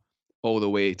up, all the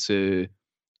way to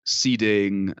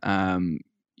seeding.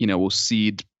 We'll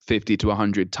seed 50 to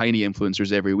 100 tiny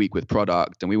influencers every week with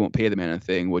product, and we won't pay them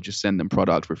anything. We'll just send them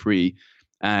product for free,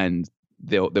 and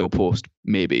they'll post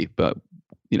maybe, but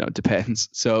it depends.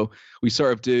 So we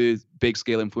sort of do big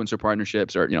scale influencer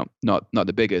partnerships, or not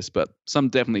the biggest, but some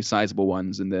definitely sizable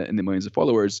ones in the millions of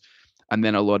followers. And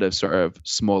then a lot of sort of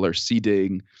smaller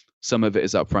seeding. Some of it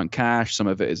is upfront cash. Some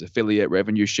of it is affiliate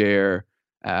revenue share.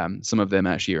 Some of them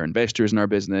actually are investors in our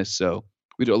business. So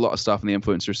we do a lot of stuff on the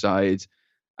influencer side.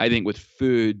 I think with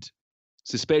food,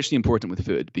 it's especially important with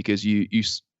food, because you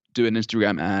do an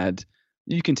Instagram ad,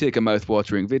 you can take a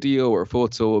mouth-watering video or a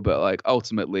photo, but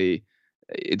ultimately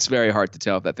it's very hard to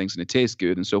tell if that thing's going to taste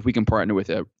good. And so if we can partner with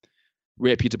a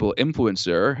reputable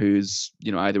influencer who's,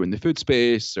 either in the food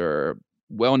space or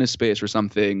wellness space or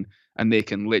something, and they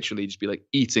can literally just be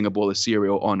eating a bowl of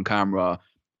cereal on camera,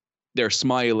 they're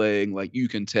smiling, you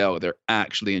can tell they're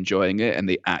actually enjoying it, and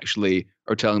they actually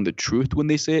are telling the truth when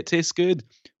they say it tastes good.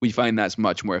 We find that's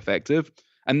much more effective.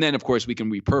 And then of course we can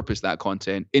repurpose that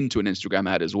content into an Instagram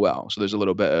ad as well. So there's a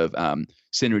little bit of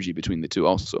synergy between the two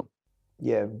also.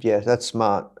 Yeah, that's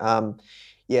smart.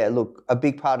 Look, a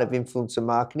big part of influencer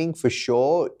marketing for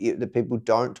sure that people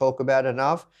don't talk about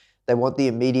enough. They want the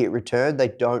immediate return. They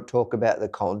don't talk about the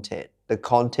content. The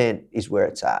content is where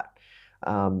it's at.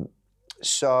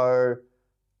 So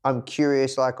I'm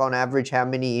curious, on average, how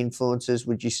many influencers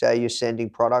would you say you're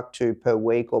sending product to per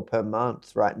week or per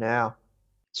month right now?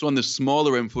 So on the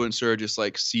smaller influencer, just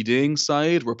seeding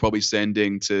side, we're probably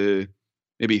sending to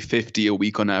maybe 50 a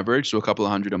week on average, so a couple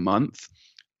of hundred a month.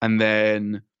 And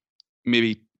then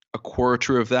maybe a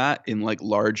quarter of that in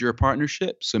larger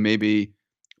partnerships. So maybe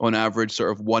on average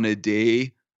sort of one a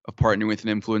day of partnering with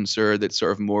an influencer that's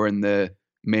sort of more in the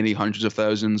many hundreds of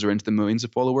thousands or into the millions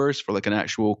of followers for an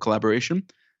actual collaboration.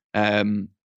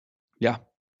 Yeah.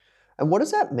 And what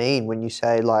does that mean when you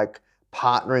say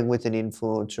partnering with an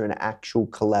influencer, an actual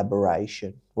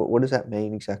collaboration? What does that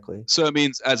mean exactly? So it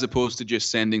means, as opposed to just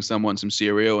sending someone some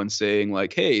cereal and saying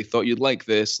hey, thought you'd like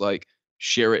this,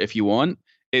 share it if you want.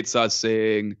 It's us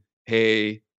saying,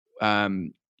 hey,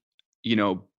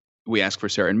 we ask for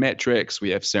certain metrics.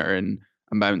 We have certain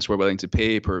amounts we're willing to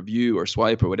pay per view or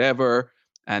swipe or whatever.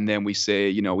 And then we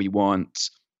say, we want,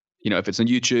 if it's on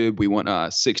YouTube, we want a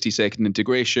 60-second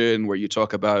integration where you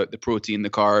talk about the protein, the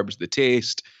carbs, the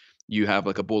taste. You have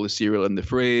a bowl of cereal in the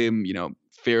frame,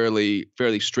 fairly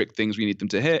strict things we need them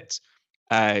to hit.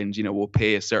 And, we'll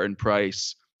pay a certain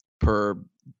price per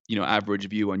average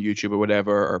view on YouTube or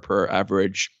whatever, or per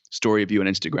average story view on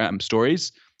Instagram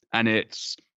stories. And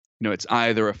it's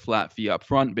either a flat fee up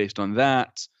front based on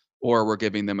that, or we're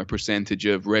giving them a percentage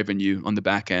of revenue on the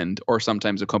back end, or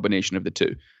sometimes a combination of the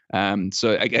two.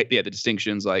 So I get the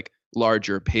distinctions, like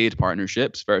larger paid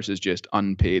partnerships versus just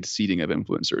unpaid seeding of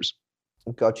influencers.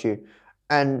 Got you.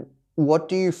 And what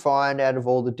do you find out of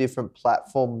all the different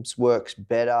platforms works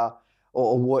better,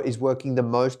 or what is working the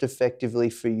most effectively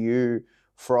for you,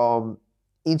 from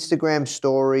Instagram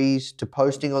stories to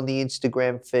posting on the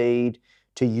Instagram feed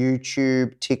to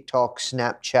YouTube, TikTok,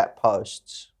 Snapchat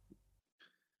posts?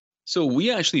 So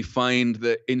we actually find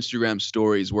that Instagram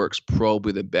stories works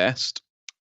probably the best.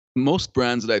 Most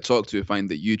brands that I talk to find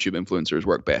that YouTube influencers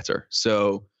work better.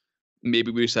 So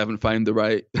maybe we just haven't found the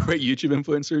right YouTube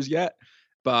influencers yet.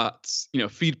 But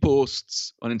feed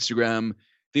posts on Instagram,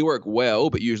 they work well,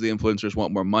 but usually influencers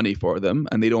want more money for them,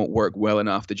 and they don't work well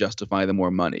enough to justify the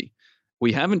more money.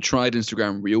 We haven't tried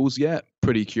Instagram Reels yet.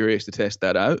 Pretty curious to test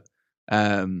that out.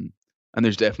 And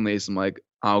there's definitely some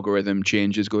algorithm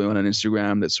changes going on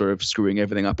Instagram that's sort of screwing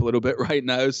everything up a little bit right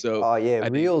now. So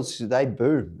Reels, they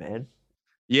boom, man.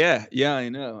 Yeah, I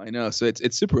know. So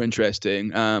it's super interesting.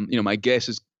 My guess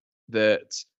is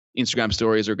that Instagram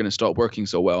stories are going to stop working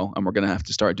so well, and we're going to have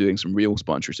to start doing some real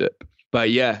sponsorship. But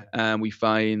we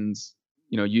find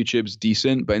YouTube's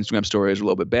decent, but Instagram stories are a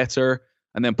little bit better.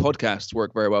 And then podcasts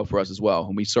work very well for us as well,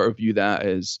 and we sort of view that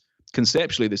as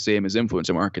conceptually the same as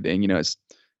influencer marketing. It's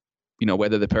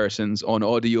whether the person's on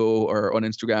audio or on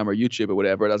Instagram or YouTube or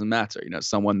whatever, it doesn't matter. It's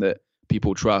someone that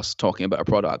people trust talking about a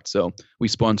product. So we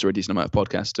sponsor a decent amount of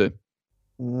podcasts too.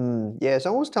 Yeah,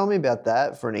 someone was telling me about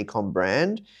that for an e-com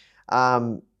brand.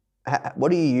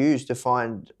 What do you use to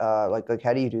find, how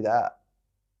do you do that?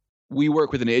 We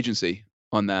work with an agency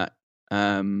on that.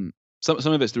 Some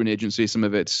of it's through an agency, some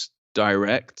of it's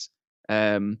direct.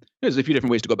 There's a few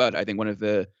different ways to go about it. I think one of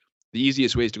the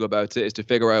easiest ways to go about it is to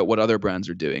figure out what other brands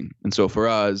are doing. And so for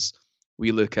us,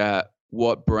 we look at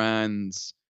what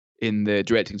brands in the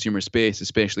direct-to-consumer space,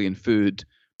 especially in food,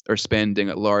 are spending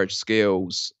at large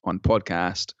scales on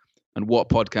podcast, and what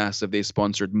podcasts have they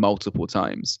sponsored multiple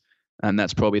times. And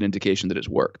that's probably an indication that it's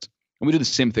worked. And we do the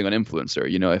same thing on influencer.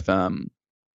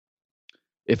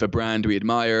 If a brand we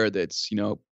admire that's,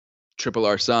 triple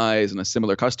our size and a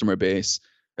similar customer base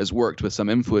has worked with some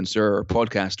influencer or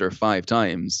podcaster 5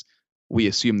 times, we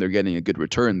assume they're getting a good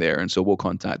return there. And so we'll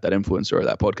contact that influencer or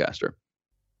that podcaster.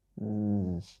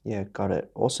 Yeah, got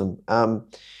it. Awesome. And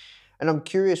I'm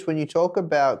curious, when you talk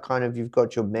about you've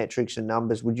got your metrics and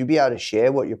numbers, would you be able to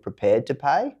share what you're prepared to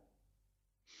pay?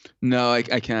 No, I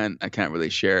can't really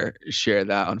share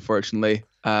that, unfortunately.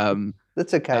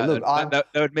 That's okay. Look, that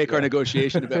would make our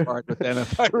negotiation a bit hard with them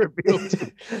if I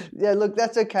revealed. Yeah, look,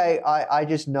 that's okay. I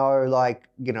just know,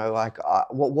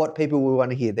 what people will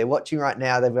want to hear. They're watching right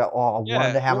now. They've got, I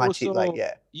wonder how much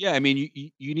Yeah, I mean,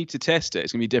 you need to test it.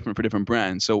 It's gonna be different for different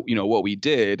brands. So what we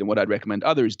did, and what I'd recommend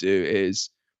others do, is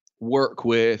work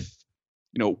with,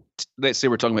 let's say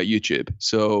we're talking about YouTube.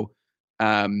 So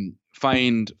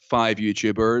find 5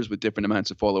 YouTubers with different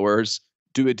amounts of followers,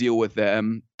 do a deal with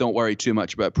them, don't worry too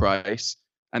much about price,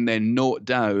 and then note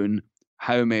down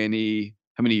how many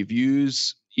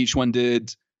views each one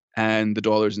did and the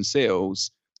dollars in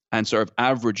sales, and sort of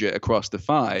average it across the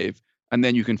 5. And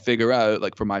then you can figure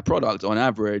out, for my product, on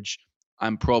average,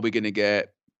 I'm probably going to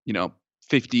get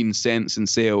 15 cents in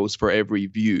sales for every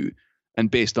view. And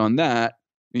based on that,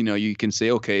 you can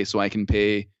say, okay, so I can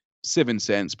pay 7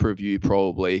 cents per view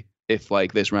probably if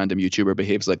this random YouTuber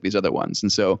behaves like these other ones.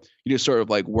 And so you just sort of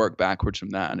work backwards from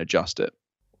that and adjust it.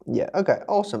 Yeah. Okay.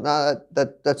 Awesome. No,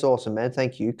 that's awesome, man.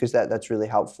 Thank you, because that's really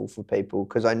helpful for people.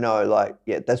 Because I know,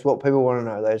 that's what people want to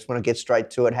know. They just want to get straight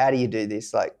to it. How do you do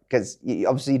this? Because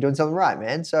obviously you're doing something right,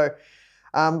 man. So,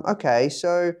 okay.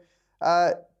 So,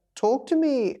 talk to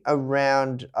me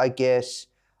around, I guess,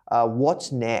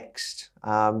 what's next?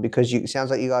 Because it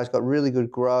sounds like you guys got really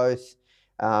good growth.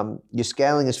 You're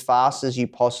scaling as fast as you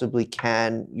possibly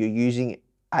can. You're using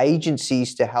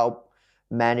agencies to help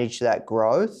manage that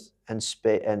growth and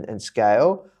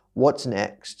scale. What's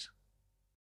next?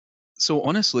 So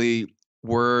honestly,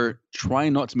 we're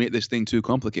trying not to make this thing too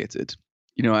complicated.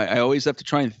 I always have to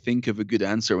try and think of a good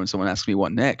answer when someone asks me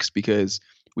what next, because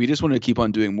we just want to keep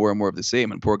on doing more and more of the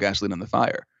same and pour gasoline on the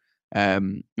fire.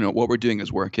 What we're doing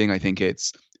is working. I think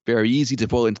it's very easy to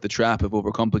fall into the trap of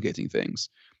overcomplicating things.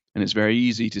 And it's very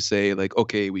easy to say,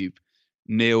 okay, we've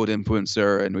nailed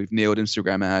influencer and we've nailed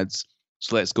Instagram ads,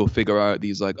 so let's go figure out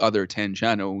these other 10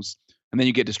 channels. And then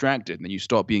you get distracted, and then you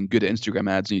stop being good at Instagram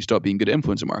ads and you stop being good at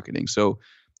influencer marketing. So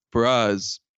for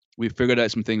us, we've figured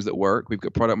out some things that work. We've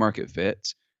got product market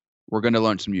fit. we're going to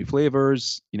launch some new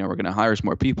flavors. You know, we're going to hire some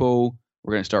more people.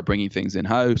 We're going to start bringing things in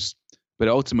house. But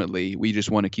ultimately, we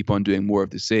just want to keep on doing more of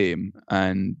the same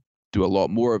and do a lot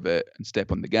more of it and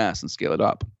step on the gas and scale it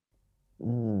up.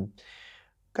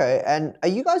 Okay, and are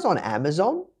you guys on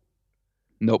Amazon?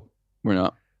 Nope, we're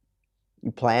not.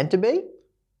 You plan to be?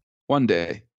 One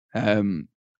day.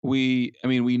 We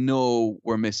know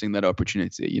we're missing that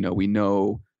opportunity. You know, we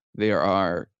know there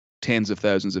are tens of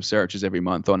thousands of searches every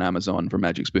month on Amazon for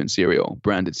Magic Spoon cereal,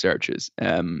 branded searches.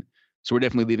 So we're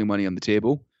definitely leaving money on the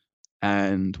table,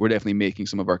 and we're definitely making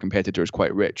some of our competitors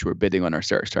quite rich. We're bidding on our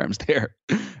search terms there.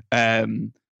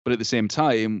 But at the same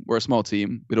time, we're a small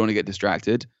team. We don't want to get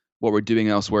distracted. What we're doing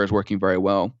elsewhere is working very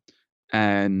well.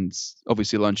 And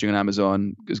obviously launching on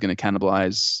Amazon is going to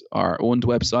cannibalize our owned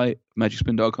website,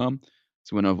 magicspoon.com.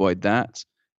 So we want to avoid that.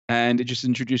 And it just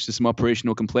introduces some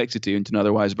operational complexity into an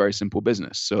otherwise very simple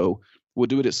business. So we'll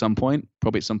do it at some point,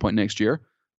 probably at some point next year,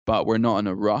 but we're not in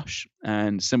a rush.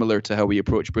 And similar to how we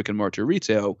approach brick and mortar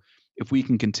retail, if we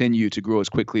can continue to grow as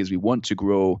quickly as we want to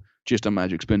grow just on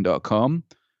magicspoon.com,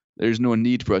 there's no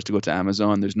need for us to go to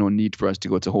Amazon. There's no need for us to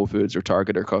go to Whole Foods or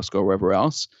Target or Costco or wherever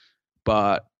else.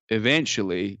 But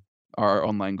eventually, our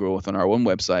online growth on our own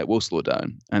website will slow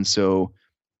down. And so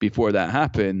before that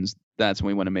happens, that's when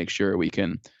we want to make sure we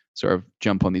can sort of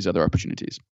jump on these other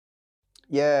opportunities.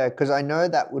 Yeah, because I know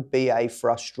that would be a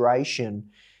frustration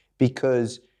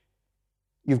because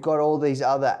you've got all these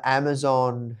other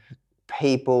Amazon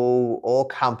people or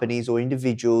companies or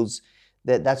individuals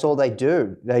that's all they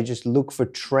do. They just look for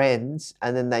trends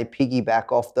and then they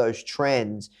piggyback off those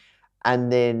trends.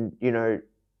 And then, you know,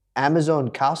 Amazon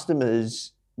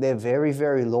customers, they're very,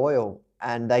 very loyal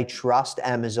and they trust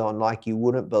Amazon like you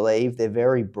wouldn't believe. They're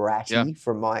very bratty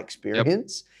from my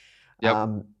experience.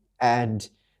 Yep. And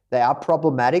they are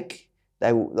problematic.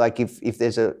 They like if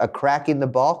there's a crack in the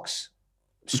box,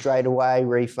 straight away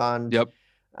refund. Yep.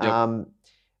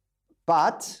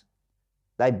 But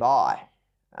they buy.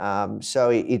 So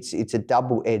it's a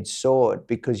double-edged sword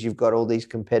because you've got all these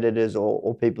competitors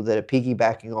or people that are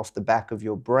piggybacking off the back of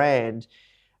your brand,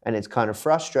 and it's kind of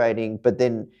frustrating. But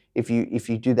then if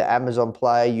you do the Amazon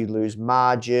play, you lose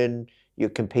margin. You're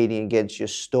competing against your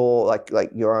store, like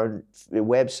your own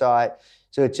website.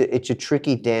 So it's a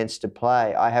tricky dance to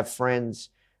play. I have friends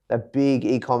that are big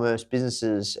e-commerce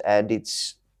businesses, and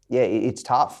it's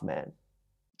tough, man.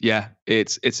 Yeah,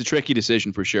 it's a tricky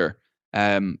decision for sure.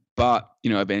 But you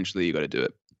know, eventually you got to do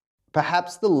it.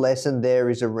 Perhaps the lesson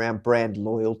there is around brand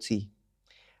loyalty.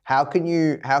 How can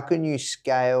you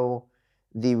scale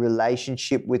the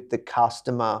relationship with the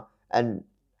customer and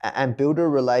build a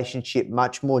relationship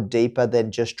much more deeper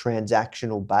than just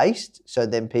transactional based? So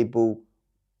then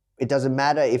it doesn't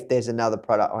matter if there's another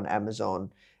product on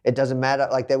Amazon. It doesn't matter,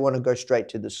 like they want to go straight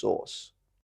to the source.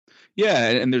 Yeah,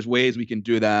 and there's ways we can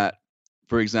do that.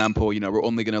 For example, you know, we're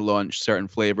only going to launch certain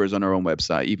flavors on our own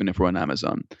website, even if we're on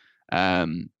Amazon.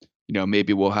 You know,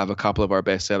 maybe we'll have a couple of our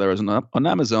best sellers on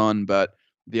Amazon, but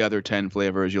the other 10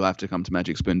 flavors you'll have to come to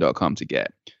magicspoon.com to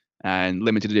get. And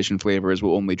limited edition flavors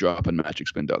will only drop on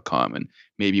magicspoon.com. And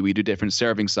maybe we do different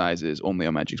serving sizes only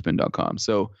on magicspoon.com.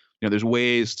 So, you know, there's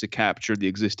ways to capture the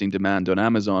existing demand on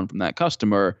Amazon from that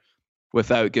customer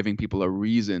without giving people a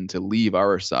reason to leave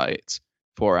our site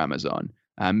for Amazon.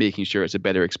 Making sure it's a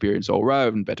better experience all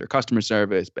around, better customer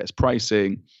service, best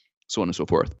pricing, so on and so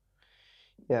forth.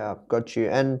 Yeah, got you.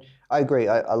 And I agree.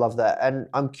 I love that. And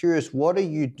I'm curious, what are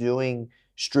you doing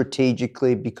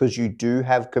strategically, because you do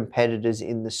have competitors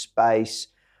in the space,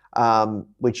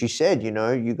 which you said, you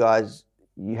know, you guys,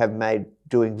 you have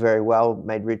doing very well,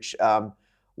 made rich.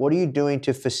 What are you doing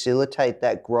to facilitate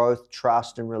that growth,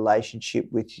 trust, and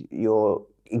relationship with your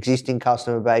existing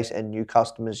customer base and new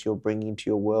customers you're bringing into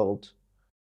your world?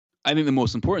 I think the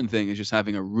most important thing is just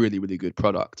having a really, really good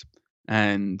product.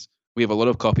 And we have a lot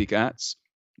of copycats.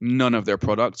 None of their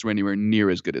products are anywhere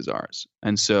near as good as ours.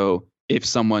 And so if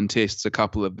someone tastes a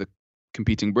couple of the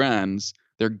competing brands,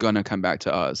 they're going to come back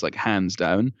to us, like hands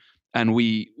down. And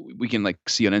we can like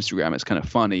see on Instagram, it's kind of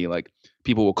funny. Like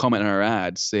people will comment on our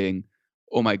ads saying,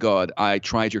 "Oh my God, I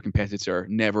tried your competitor,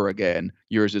 never again.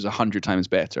 Yours is 100 times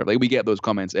better." Like we get those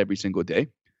comments every single day.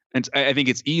 And I think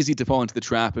it's easy to fall into the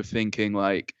trap of thinking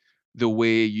like, the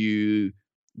way you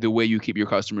keep your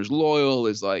customers loyal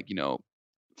is like, you know,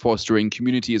 fostering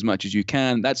community as much as you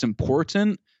can. That's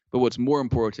important, but what's more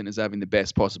important is having the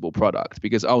best possible product,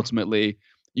 because ultimately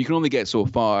you can only get so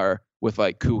far with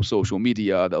like cool social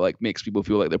media that like makes people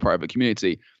feel like they're part of a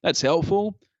community. That's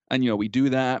helpful, and you know we do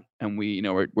that, and we, you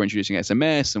know, we're introducing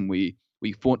SMS, and we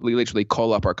literally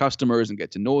call up our customers and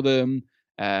get to know them.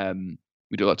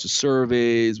 We do lots of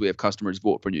surveys. We have customers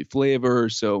vote for new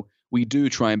flavors, so we do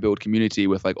try and build community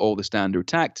with like all the standard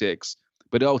tactics,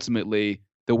 but ultimately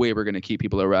the way we're going to keep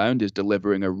people around is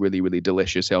delivering a really, really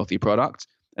delicious, healthy product.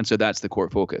 And so that's the core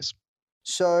focus.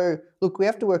 So, look, we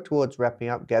have to work towards wrapping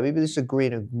up, Gabby, but this has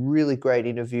been a really great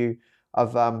interview.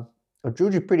 I've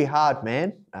drilled you pretty hard,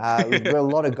 man. We've got a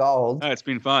lot of gold. It's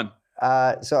been fun.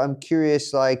 So I'm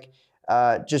curious, like,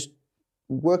 just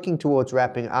working towards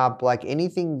wrapping up, like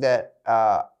anything that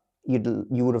you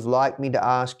would have liked me to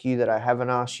ask you that I haven't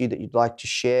asked you that you'd like to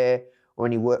share, or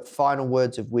any final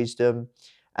words of wisdom.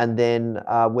 And then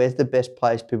where's the best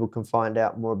place people can find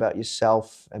out more about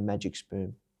yourself and Magic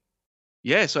Spoon?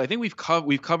 Yeah, so I think we've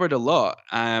covered a lot.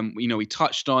 We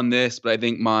touched on this, but I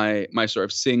think my sort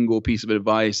of single piece of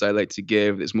advice I like to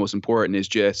give that's most important is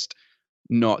just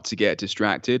not to get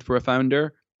distracted for a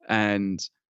founder. And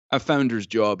a founder's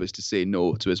job is to say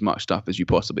no to as much stuff as you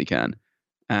possibly can.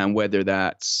 And whether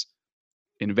that's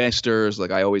investors,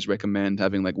 like I always recommend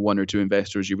having like 1 or 2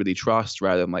 investors you really trust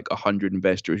rather than like 100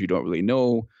 investors you don't really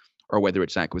know, or whether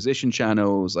it's acquisition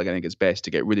channels, like I think it's best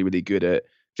to get really, really good at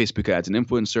Facebook ads and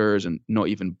influencers and not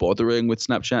even bothering with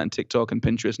Snapchat and TikTok and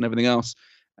Pinterest and everything else.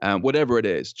 Whatever it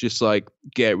is, just like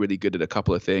get really good at a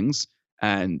couple of things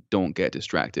and don't get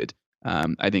distracted.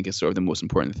 I think it's sort of the most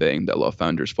important thing that a lot of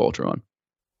founders falter on.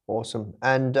 Awesome.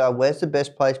 And where's the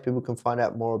best place people can find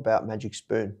out more about Magic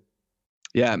Spoon?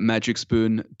 Yeah,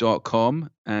 magicspoon.com,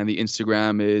 and the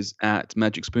Instagram is at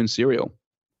Magic Spoon Cereal.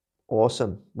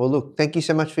 Awesome. Well, look, thank you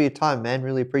so much for your time, man.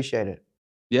 Really appreciate it.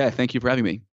 Yeah, thank you for having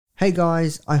me. Hey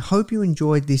guys, I hope you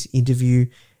enjoyed this interview.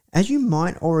 As you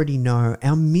might already know,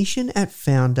 our mission at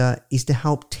Founder is to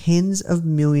help tens of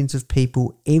millions of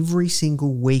people every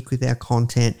single week with our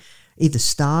content, either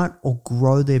start or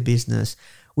grow their business,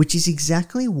 which is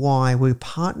exactly why we're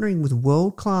partnering with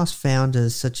world-class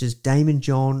founders such as Damon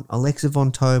John, Alexa Von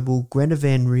Tobel, Greta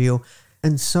Van Riel,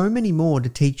 and so many more to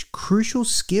teach crucial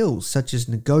skills such as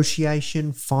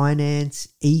negotiation, finance,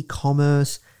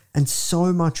 e-commerce, and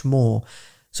so much more.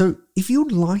 So if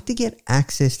you'd like to get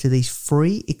access to these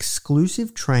free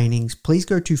exclusive trainings, please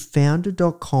go to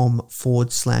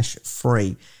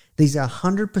founder.com/free. These are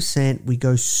 100%. We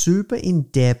go super in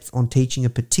depth on teaching a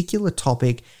particular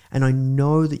topic, and I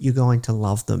know that you're going to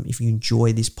love them if you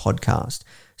enjoy this podcast.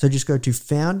 So just go to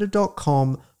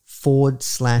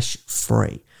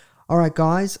founder.com/free. All right,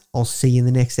 guys, I'll see you in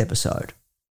the next episode.